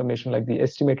basic information like the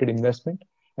estimated investment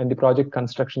and the project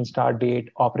construction start date,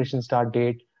 operation start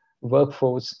date,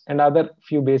 workforce, and other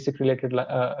few basic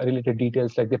related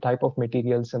details like the type of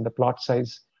materials and the plot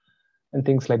size and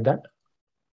things like that.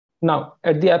 Now,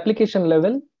 at the application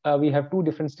level, we have 2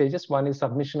 different stages. One is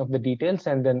submission of the details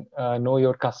and then know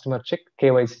your customer check,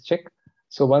 KYC check.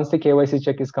 So once the KYC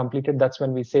check is completed, that's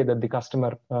when we say that the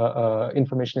customer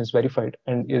information is verified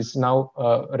and is now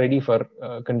ready for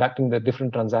conducting the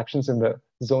different transactions in the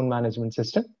zone management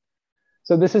system.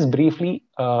 So this is briefly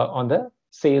on the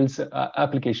sales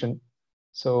application.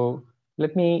 So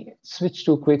let me switch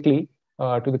to quickly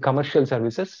to the commercial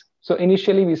services. So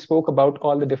initially we spoke about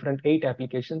all the different 8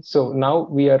 applications. So now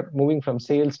we are moving from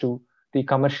sales to the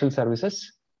commercial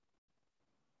services.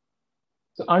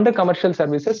 So under commercial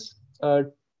services,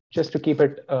 just to keep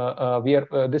it,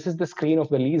 this is the screen of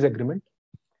the lease agreement,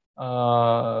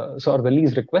 or the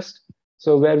lease request.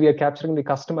 So where we are capturing the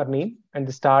customer name and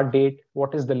the start date,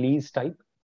 what is the lease type,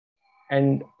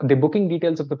 and the booking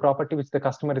details of the property which the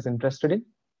customer is interested in,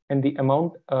 and the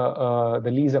amount,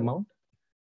 the lease amount,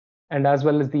 and as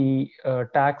well as the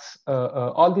tax,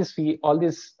 all these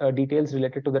details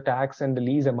related to the tax and the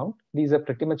lease amount. These are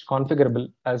pretty much configurable,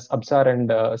 as Absar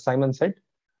and Simon said.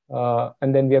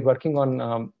 And then we are working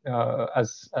on,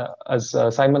 as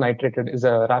Simon iterated, is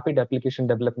a rapid application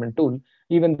development tool.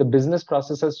 Even the business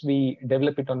processes, we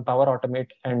develop it on Power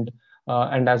Automate and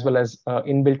as well as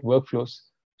inbuilt workflows.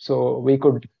 So we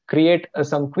could create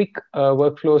some quick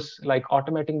workflows like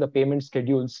automating the payment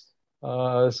schedules.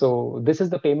 So this is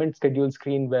the payment schedule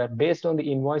screen where, based on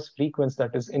the invoice frequency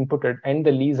that is inputted and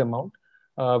the lease amount,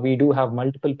 we do have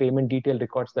multiple payment detail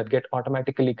records that get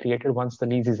automatically created once the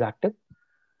lease is active.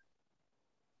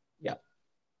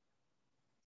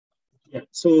 Yeah,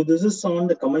 so this is on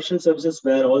the commercial services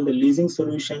where all the leasing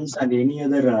solutions and any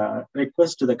other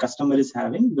request the customer is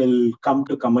having will come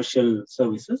to commercial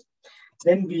services.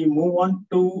 Then we move on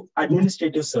to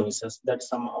administrative services. That's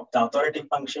some of the authority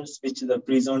functions which the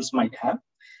pre-zones might have.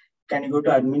 Can you go to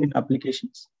admin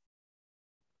applications?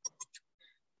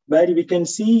 Where we can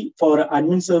see for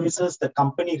admin services, the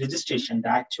company registration, the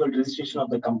actual registration of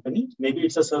the company. Maybe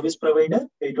it's a service provider.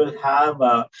 It will have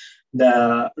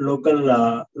the local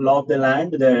law of the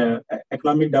land, the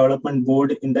economic development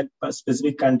board in that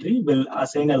specific country will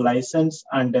assign a license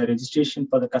and a registration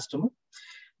for the customer.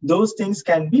 Those things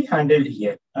can be handled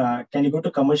here. Can you go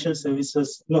to commercial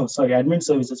services? No, sorry, admin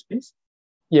services, please.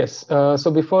 Yes.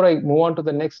 So before I move on to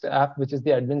the next app, which is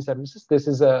the admin services, this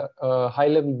is a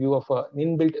high-level view of an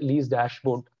inbuilt lease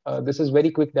dashboard. This is very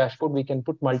quick dashboard. We can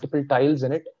put multiple tiles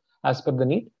in it as per the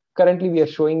need. Currently, we are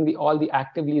showing all the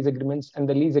active lease agreements and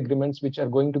the lease agreements which are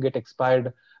going to get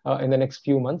expired in the next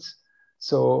few months.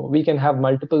 So we can have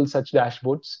multiple such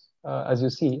dashboards. As you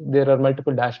see, there are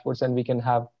multiple dashboards, and we can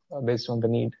have based on the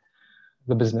need of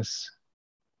the business.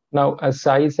 Now, as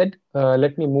Sai said,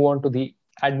 let me move on to the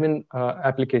admin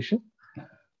application.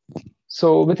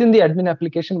 So within the admin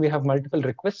application, we have multiple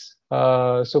requests.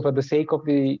 So for the sake of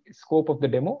the scope of the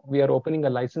demo, we are opening a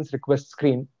license request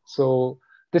screen. So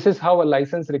this is how a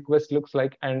license request looks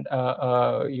like. And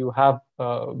you have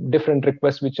different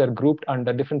requests which are grouped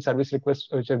under different service requests,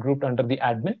 which are grouped under the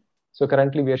admin. So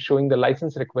currently we are showing the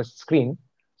license request screen.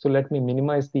 So let me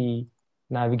minimize the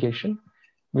navigation.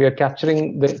 We are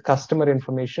capturing the customer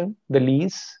information, the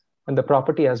lease, and the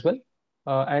property as well.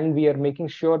 And we are making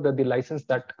sure that the license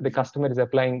that the customer is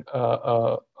applying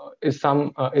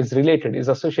is related, is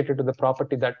associated to the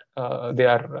property that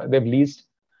they've leased.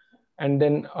 And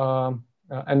then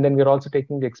we're also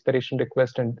taking the expiration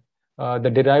request and the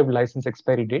derived license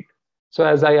expiry date. So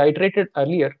as I iterated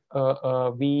earlier,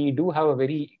 we do have a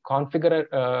very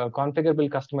configurable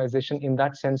customization in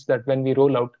that sense that when we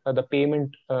roll out the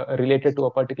payment related to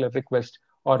a particular request,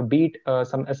 or be it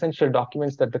some essential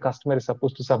documents that the customer is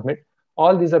supposed to submit,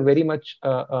 all these are very much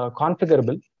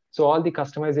configurable. So all the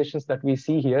customizations that we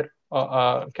see here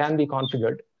can be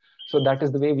configured. So that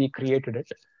is the way we created it.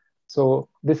 So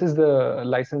this is the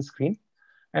license screen.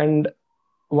 And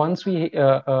once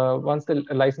the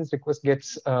license request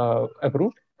gets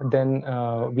approved, then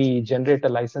we generate a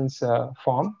license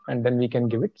form, and then we can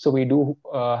give it. So we do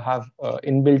have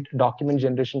inbuilt document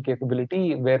generation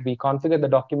capability where we configure the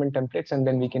document templates, and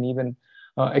then we can even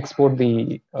export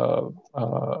the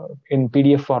in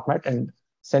PDF format and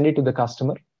send it to the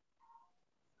customer.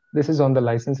 This is on the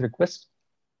license request.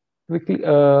 Quickly,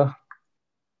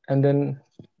 and then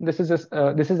this is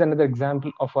another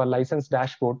example of a license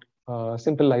dashboard,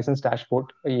 simple license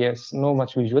dashboard. Yes, no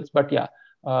much visuals, but yeah,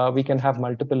 we can have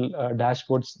multiple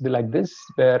dashboards like this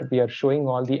where we are showing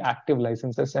all the active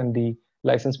licenses and the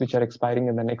license which are expiring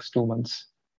in the next 2 months.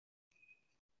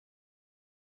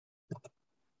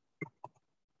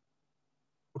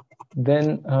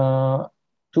 Then to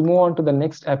move on to the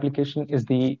next application is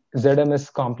the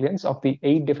ZMS compliance of the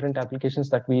 8 different applications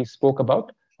that we spoke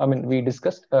about. I mean, we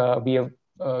discussed, we have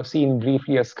seen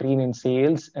briefly a screen in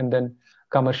sales, and then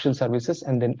commercial services,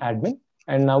 and then admin.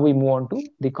 And now we move on to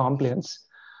the compliance.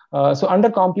 So under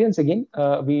compliance, again,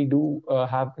 we do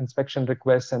have inspection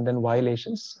requests and then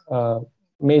violations,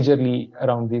 majorly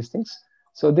around these things.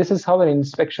 So this is how an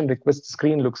inspection request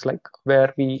screen looks like,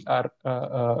 where we are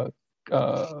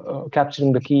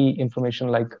capturing the key information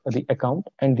like the account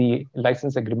and the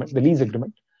license agreement, the lease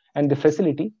agreement, and the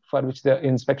facility for which the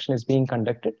inspection is being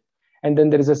conducted. And then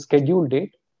there is a scheduled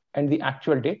date and the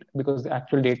actual date, because the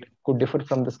actual date could differ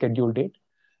from the scheduled date.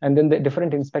 And then the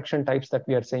different inspection types that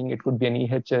we are saying, it could be an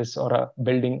EHS or a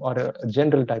building or a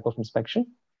general type of inspection.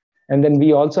 And then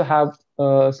we also have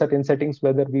certain settings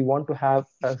whether we want to have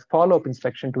a follow-up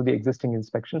inspection to the existing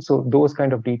inspection. So those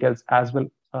kind of details as well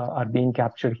are being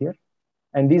captured here.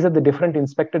 And these are the different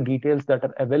inspector details that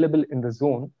are available in the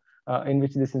zone in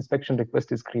which this inspection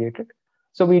request is created.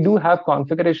 So we do have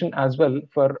configuration as well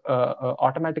for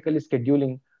automatically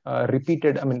scheduling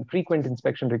frequent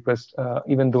inspection requests,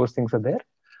 even those things are there.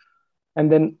 And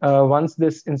then once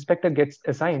this inspector gets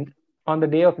assigned on the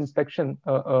day of inspection,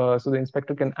 so the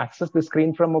inspector can access the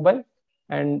screen from mobile,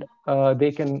 and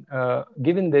they can,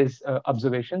 given these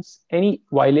observations, any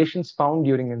violations found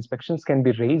during inspections can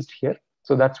be raised here.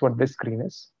 So that's what this screen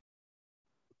is.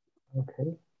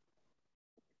 Okay.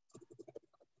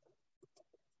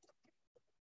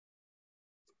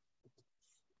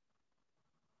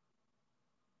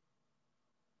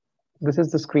 This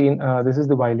is the screen, this is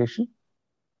the violation.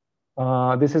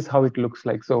 This is how it looks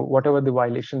like. So whatever the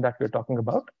violation that we're talking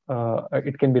about,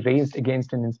 it can be raised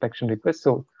against an inspection request.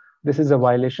 So this is a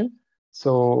violation.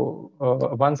 So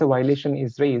once a violation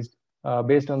is raised,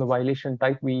 based on the violation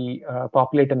type, we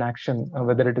populate an action,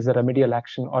 whether it is a remedial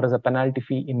action or as a penalty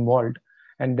fee involved.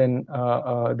 and then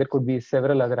there could be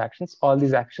several other actions. All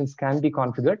these actions can be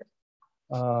configured.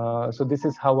 So this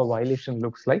is how a violation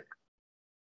looks like.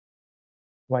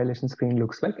 Violation screen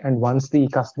looks like. And once the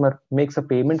customer makes a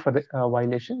payment for the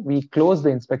violation, we close the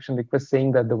inspection request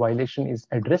saying that the violation is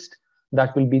addressed.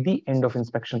 That will be the end of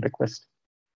inspection request.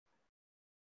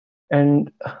 And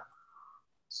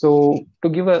so to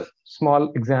give a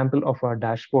small example of our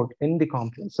dashboard in the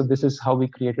Confluence, so this is how we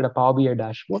created a Power BI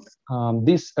dashboard.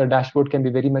 This dashboard can be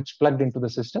very much plugged into the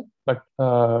system, but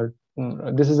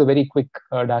this is a very quick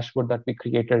dashboard that we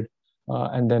created,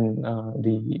 and then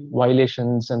the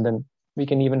violations, and then we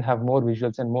can even have more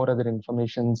visuals and more other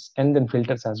informations, and then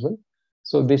filters as well.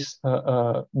 So this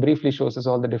briefly shows us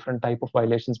all the different type of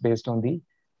violations based on the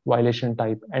violation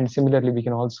type. And similarly, we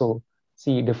can also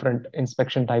see different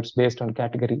inspection types based on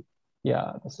category.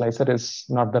 Yeah, the slicer is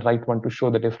not the right one to show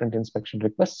the different inspection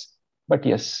requests. But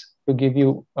yes, to give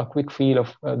you a quick feel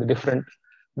of the different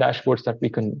dashboards that we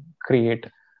can create,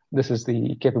 this is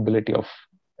the capability of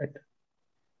it.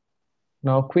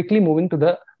 Now, quickly moving to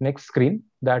the next screen,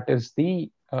 that is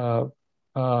the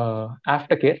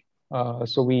aftercare.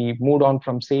 So we moved on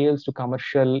from sales to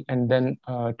commercial, and then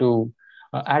to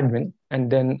admin,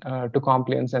 and then to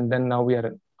compliance, and then now we are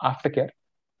in aftercare.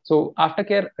 So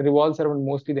aftercare revolves around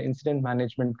mostly the incident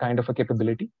management kind of a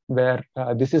capability, where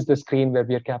this is the screen where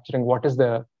we are capturing what is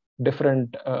the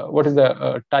different, what is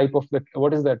the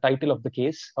what is the title of the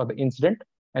case or the incident,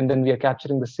 and then we are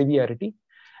capturing the severity,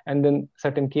 and then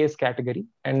certain case category,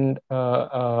 and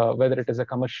whether it is a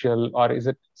commercial or is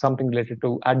it something related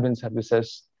to admin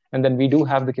services. And then we do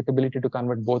have the capability to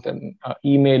convert both an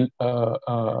email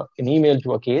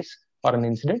to a case or an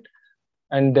incident.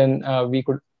 And then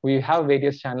we have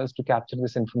various channels to capture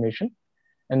this information,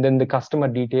 and then the customer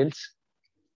details.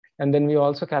 And then we're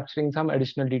also capturing some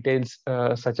additional details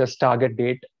such as target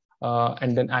date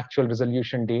and then actual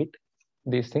resolution date,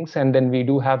 these things. And then we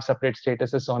do have separate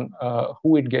statuses on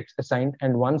who it gets assigned.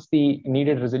 And once the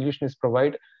needed resolution is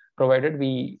provided,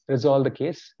 we resolve the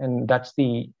case, and that's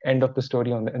the end of the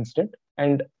story on the incident.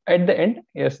 And at the end,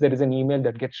 yes, there is an email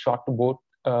that gets shot to both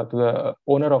to the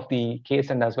owner of the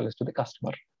case and as well as to the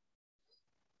customer.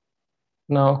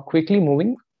 Now, quickly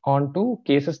moving on to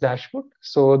cases dashboard.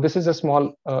 So this is a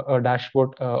small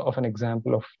dashboard of an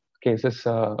example of cases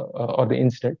or the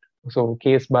incident. So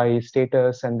case by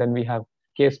status, and then we have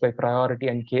case by priority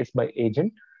and case by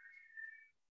agent.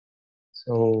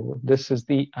 So this is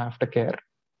the aftercare.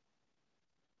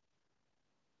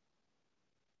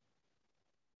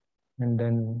 And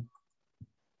then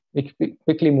we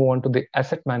quickly move on to the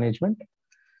asset management.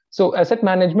 So asset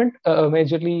management,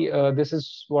 majorly, this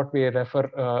is what we refer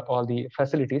all the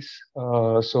facilities.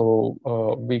 That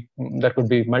could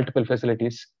be multiple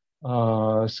facilities.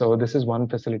 So this is one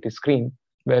facility screen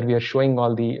where we are showing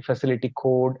all the facility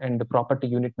code and the property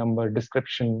unit number,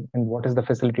 description, and what is the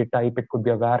facility type. It could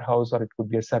be a warehouse or it could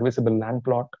be a serviceable land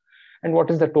plot, and what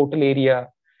is the total area.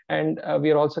 And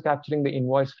we are also capturing the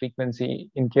invoice frequency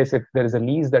in case if there is a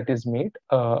lease that is made,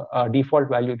 a default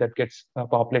value that gets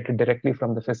populated directly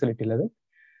from the facility level.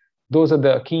 Those are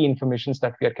the key informations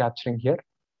that we are capturing here.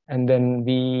 And then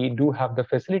we do have the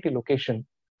facility location.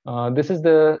 This is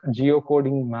the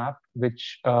geocoding map,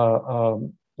 which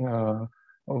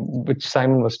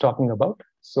Simon was talking about.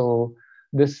 So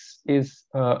this is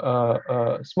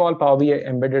a small Power BI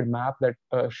embedded map that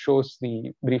shows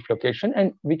the brief location,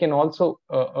 and we can also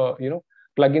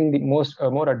plug in the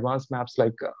more advanced maps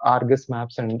like Argus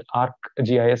maps and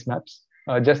ArcGIS maps,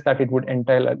 just that it would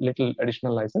entail a little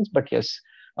additional license. But yes,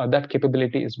 that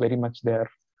capability is very much there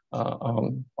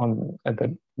at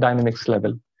the Dynamics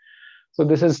level. So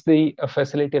this is the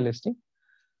facility listing,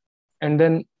 and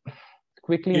then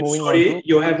quickly moving on to,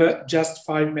 you have just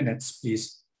 5 minutes,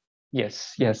 please.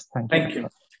 Yes, thank you.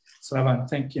 Sravan,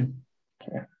 thank you.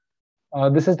 Okay.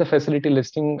 This is the facility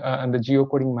listing and the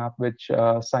geocoding map which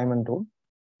Simon told.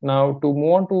 Now, to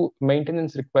move on to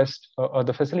maintenance request or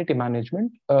the facility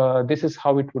management, this is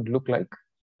how it would look like.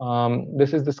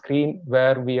 This is the screen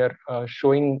where we are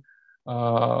showing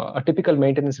a typical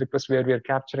maintenance request where we are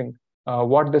capturing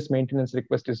what this maintenance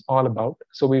request is all about.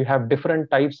 So we have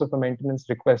different types of a maintenance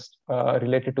request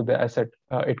related to the asset.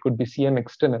 It could be CM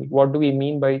external. What do we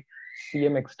mean by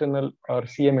CM external or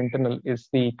CM internal? Is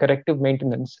the corrective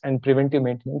maintenance and preventive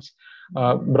maintenance,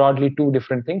 broadly two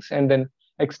different things. And then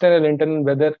external, internal,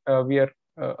 whether we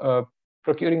are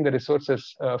procuring the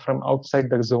resources from outside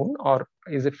the zone or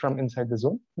is it from inside the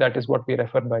zone? That is what we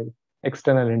refer by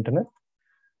external, internal.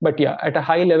 But yeah, at a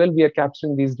high level, we are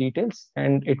capturing these details,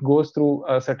 and it goes through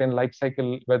a certain life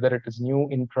cycle, whether it is new,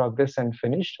 in progress, and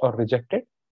finished, or rejected.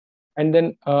 And then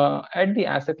at the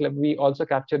asset level, we also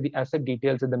capture the asset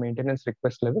details at the maintenance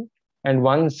request level. And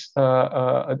once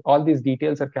all these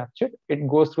details are captured, it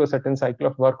goes through a certain cycle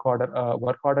of work order.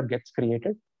 Work order gets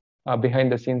created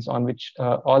behind the scenes, on which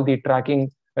all the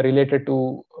tracking related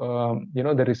to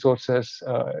the resources,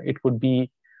 it could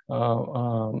be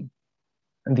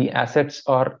the assets,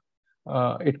 or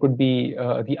it could be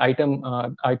the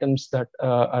items that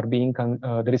are being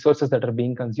the resources that are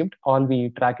being consumed. All we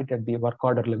track it at the work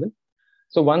order level.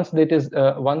 So once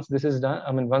this is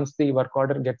done, once the work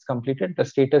order gets completed, the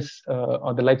status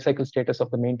or the lifecycle status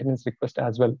of the maintenance request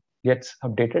as well gets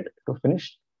updated to finish.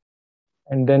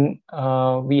 And then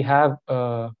we have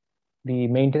the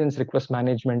maintenance request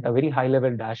management, a very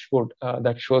high-level dashboard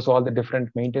that shows all the different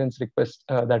maintenance requests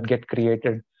that get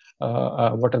created,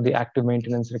 what are the active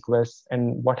maintenance requests,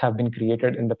 and what have been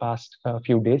created in the past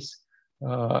few days.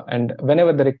 And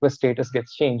whenever the request status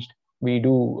gets changed, we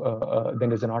do, then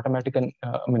there's an automatic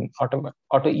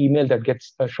auto email that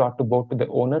gets shot to both to the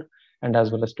owner and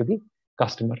as well as to the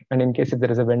customer. And in case if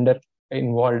there is a vendor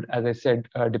involved, as I said,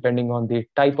 depending on the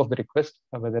type of the request,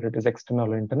 whether it is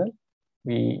external or internal,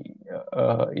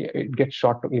 it gets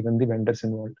shot to even the vendors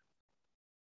involved.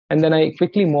 And then I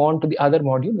quickly move on to the other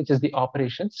module, which is the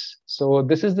operations. So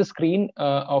this is the screen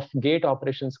of gate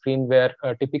operation screen, where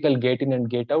a typical gate in and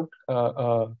gate out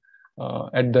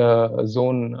at the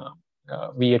zone,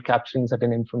 we are capturing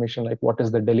certain information like what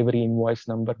is the delivery invoice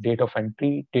number, date of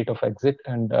entry, date of exit,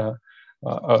 and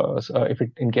if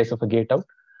it in case of a gate out,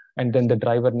 and then the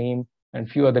driver name and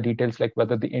few other details like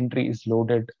whether the entry is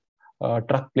loaded,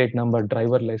 truck plate number,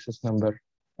 driver license number,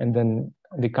 and then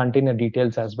the container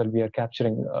details as well. We are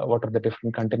capturing what are the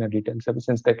different container details.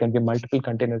 Since there can be multiple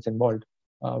containers involved,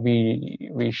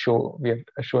 we are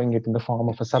showing it in the form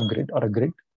of a subgrid or a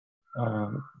grid.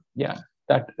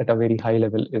 That at a very high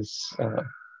level is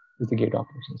the gate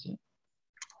operations.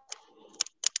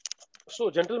 So,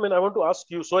 gentlemen, I want to ask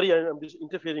you. Sorry, I'm just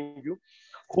interfering you.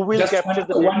 Who will just capture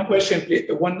the one question, please.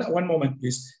 One moment,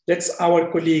 please. Let's our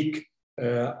colleague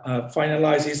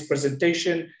finalize his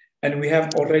presentation, and we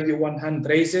have already one hand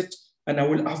raised, and I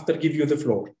will after give you the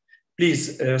floor.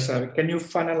 Please, sir, can you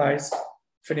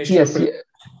finish your presentation?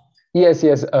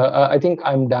 Yes. I think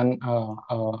I'm done.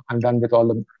 I'm done with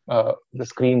all the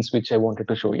screens which I wanted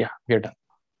to show. Yeah, we're done.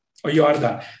 Oh, you are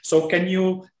done. So can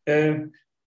you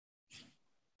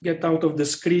get out of the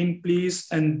screen, please?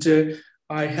 And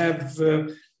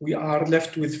we are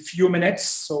left with few minutes.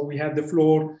 So we have the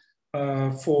floor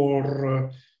for,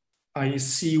 I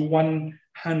see one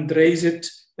hand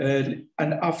raised, and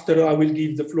after I will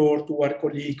give the floor to our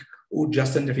colleague who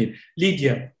just intervened.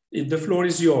 Lydia, the floor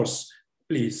is yours,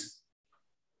 please.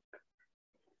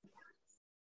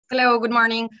 Hello, good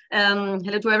morning.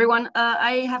 Hello to everyone.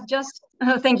 I have just,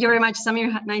 thank you very much,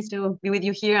 Samir. Nice to be with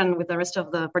you here and with the rest of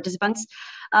the participants.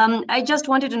 I just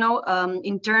wanted to know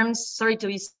in terms, sorry to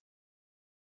be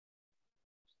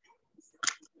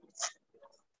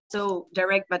so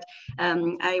direct, but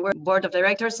I work board of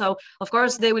directors. So of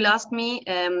course they will ask me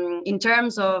in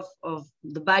terms of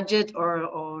the budget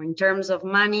or in terms of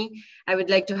money, I would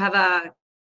like to have a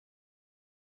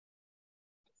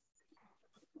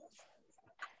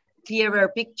clearer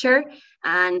picture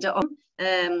and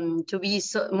to be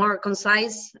more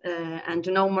concise and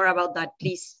to know more about that,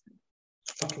 please.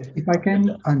 Okay. If I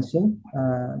can answer,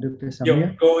 Dr.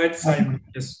 Samir. Go ahead, Simon.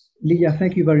 Yes. Lydia,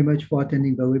 thank you very much for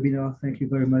attending the webinar. Thank you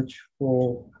very much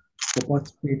for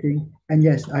participating. And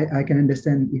yes, I can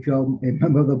understand if you're a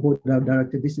member of the board of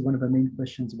directors, this is one of the main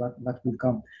questions that will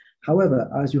come. However,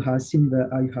 as you have seen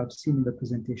in the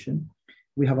presentation,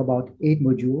 we have about 8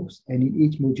 modules, and in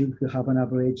each module we have an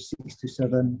average 6 to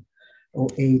 7 or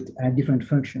 8 different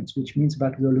functions, which means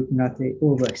that we're looking at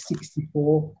over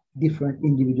 64 different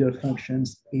individual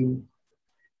functions in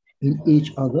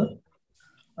each other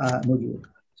module.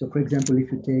 So, for example,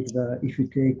 if you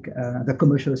take the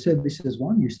commercial services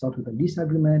one, you start with a lease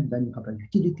agreement, then you have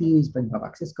utilities, then you have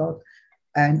access card,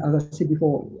 and as I said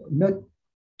before, not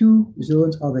two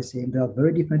zones are the same. They are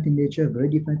very different in nature, very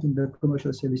different in the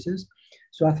commercial services.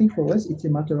 So I think for us, it's a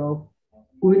matter of,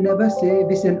 we will never say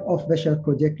this is an off-the-shelf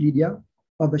project, Lydia,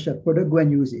 off-the-shelf product, go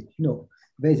and use it. No,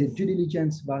 there is a due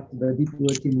diligence that the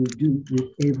DPO team will do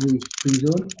with every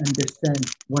zone, understand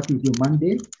what is your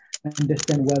mandate,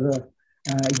 understand whether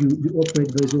you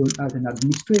operate the zone as an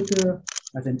administrator,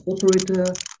 as an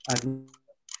operator,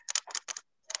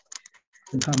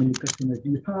 and how many customers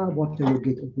do you have, what are your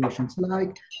gate operations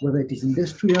like, whether it is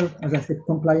industrial. As I said,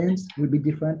 compliance will be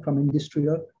different from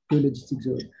industrial to logistics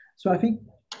zone. So I think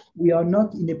we are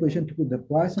not in a position to put the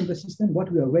price on the system.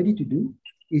 What we are ready to do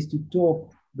is to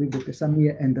talk with Dr.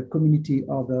 Samir and the community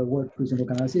of the World Prison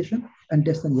Organization,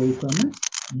 understand your requirements,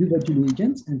 do the due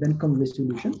diligence, and then come with a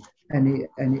solution and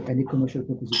any commercial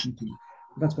proposition to you.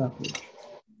 That's my approach.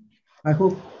 I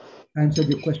hope I answered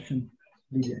your question,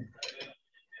 Lydia.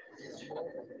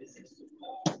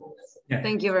 Yeah.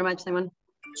 Thank you very much, Simon.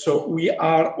 So we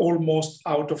are almost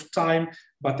out of time,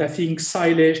 but I think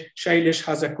Shailesh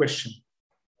has a question.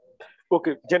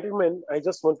 Okay, gentlemen, I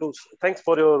just want to, thanks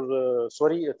for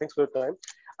your time.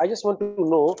 I just want to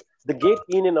know the gate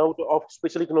in and out of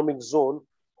special economic zone,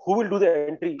 who will do the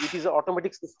entry? It is an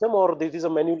automatic system or this is a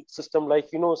manual system, like,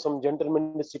 you know, some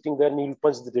gentleman is sitting there and he'll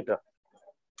punch the data.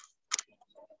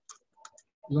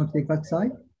 You want to take that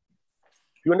side?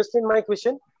 You understand my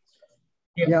question?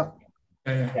 Yeah.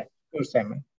 Sure,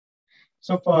 Simon.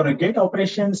 So for gate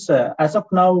operations, as of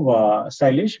now,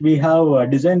 Shailesh, we have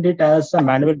designed it as a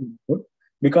manual input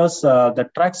because the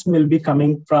trucks will be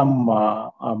coming from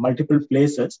multiple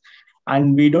places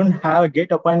and we don't have a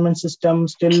gate appointment system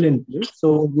still in place.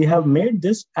 So we have made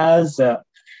this as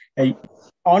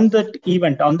on that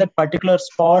event, on that particular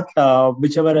spot,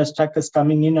 whichever a truck is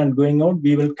coming in and going out,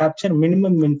 we will capture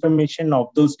minimum information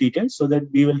of those details so that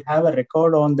we will have a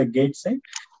record on the gate side.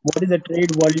 What is the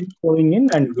trade volume going in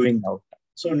and going out?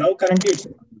 So now currently it's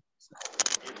a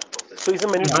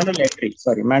manual entry.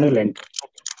 Sorry, manual entry.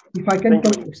 If I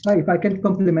can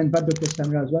complement that, Dr.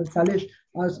 Samir, as well, Shailesh,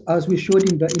 as we showed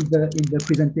in the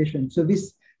presentation. So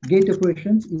this gate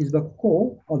operations is the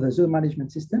core of the zone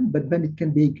management system, but then it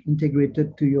can be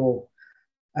integrated to your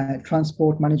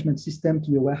transport management system,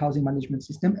 to your warehousing management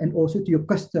system, and also to your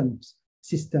customs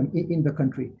system in the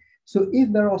country. So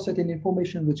if there are certain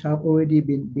information which have already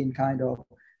been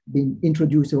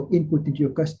introduced or input into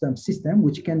your customs system,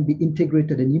 which can be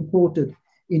integrated and imported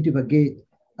into the gate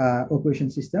operation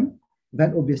system,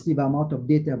 then obviously the amount of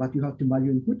data that you have to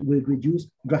manually input will reduce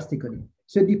drastically.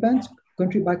 So it depends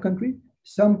country by country.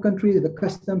 Some countries, the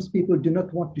customs people do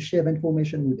not want to share the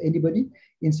information with anybody.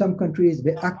 In some countries,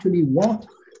 they actually want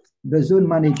the zone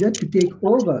manager to take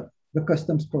over the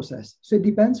customs process. So it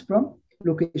depends from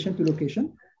location to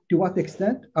location, to what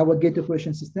extent our gate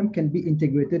operation system can be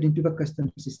integrated into the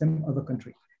customs system of the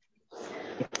country.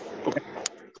 Okay.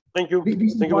 Thank you.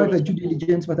 This is why the due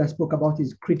diligence that I spoke about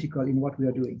is critical in what we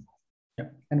are doing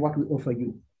and what we offer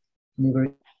you in a very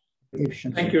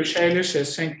efficient way. Thank you,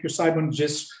 Shailesh. Thank you, Simon.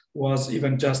 This was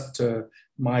even just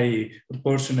my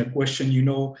personal question. You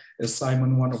know,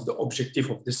 Simon, one of the objectives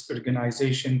of this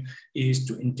organization is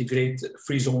to integrate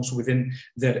free zones within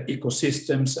their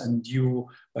ecosystems, and you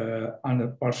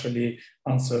partially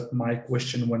answered my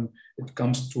question when it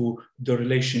comes to the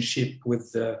relationship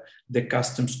with the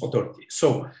customs authority.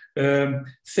 So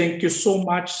thank you so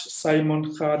much,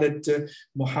 Simon, Khaled,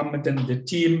 Mohammed, and the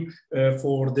team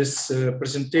for this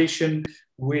presentation.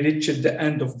 We reached the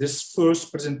end of this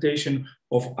first presentation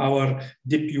of our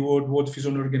DP World Free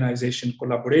Zone Organization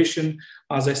collaboration.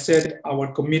 As I said,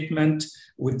 our commitment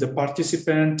with the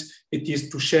participant, it is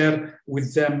to share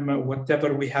with them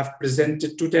whatever we have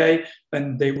presented today,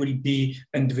 and they will be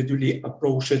individually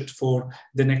approached for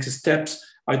the next steps.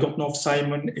 I don't know,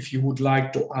 Simon, if you would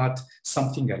like to add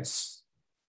something else.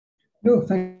 No,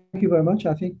 thank you very much.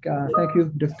 I think, thank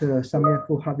you, Dr. Samir,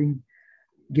 for having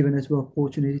given us the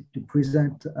opportunity to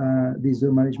present the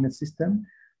zone management system.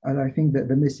 And I think that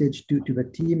the message to the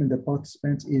team and the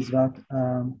participants is that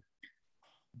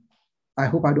I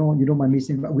hope you don't mind me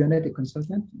saying, but we are not a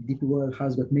consultant. DP World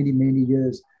has got many, many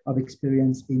years of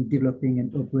experience in developing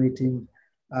and operating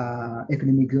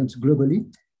economic zones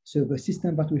globally. So the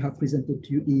system that we have presented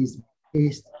to you is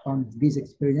based on this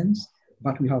experience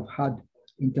that we have had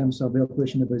in terms of the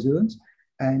operation of the zones.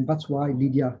 And that's why,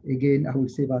 Lydia, again, I will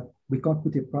say that we can't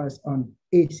put a price on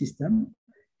a system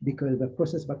because the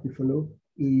process that we follow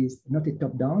is not a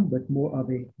top-down, but more of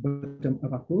a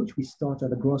bottom-up approach. We start at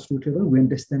the grassroots level. We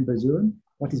understand the zone,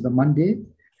 what is the mandate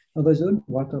of the zone,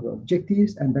 what are the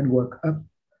objectives, and then work up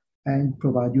and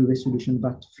provide you a solution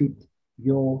that fit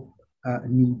your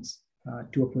needs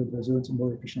to operate the zones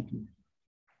more efficiently.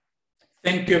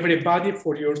 Thank you, everybody,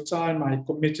 for your time. I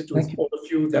committed with all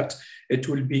of you that it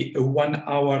will be a 1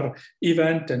 hour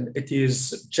event, and it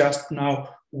is just now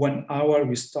 1 hour.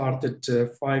 We started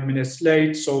 5 minutes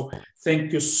late. So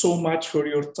thank you so much for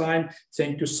your time.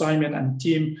 Thank you, Simon and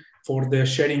team, for the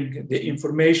sharing the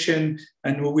information,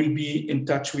 and we will be in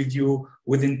touch with you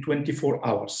within 24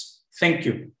 hours. Thank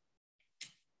you.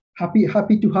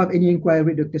 Happy to have any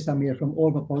inquiry, Dr. Samir, from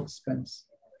all the participants.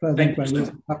 Further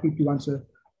inquiries, happy to answer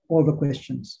all the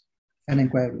questions and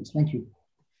inquiries. Thank you.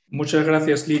 Muchas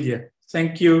gracias, Lydia.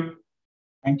 Thank you.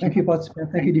 Thank you,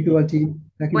 participants. Thank you, DP World team.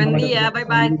 Thank you. Buen día.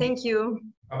 Bye-bye. Thank you.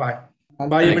 Bye-bye.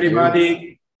 Bye,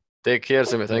 everybody. Take care,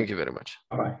 Samir. Thank you very much.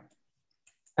 Bye.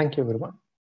 Thank you, everyone.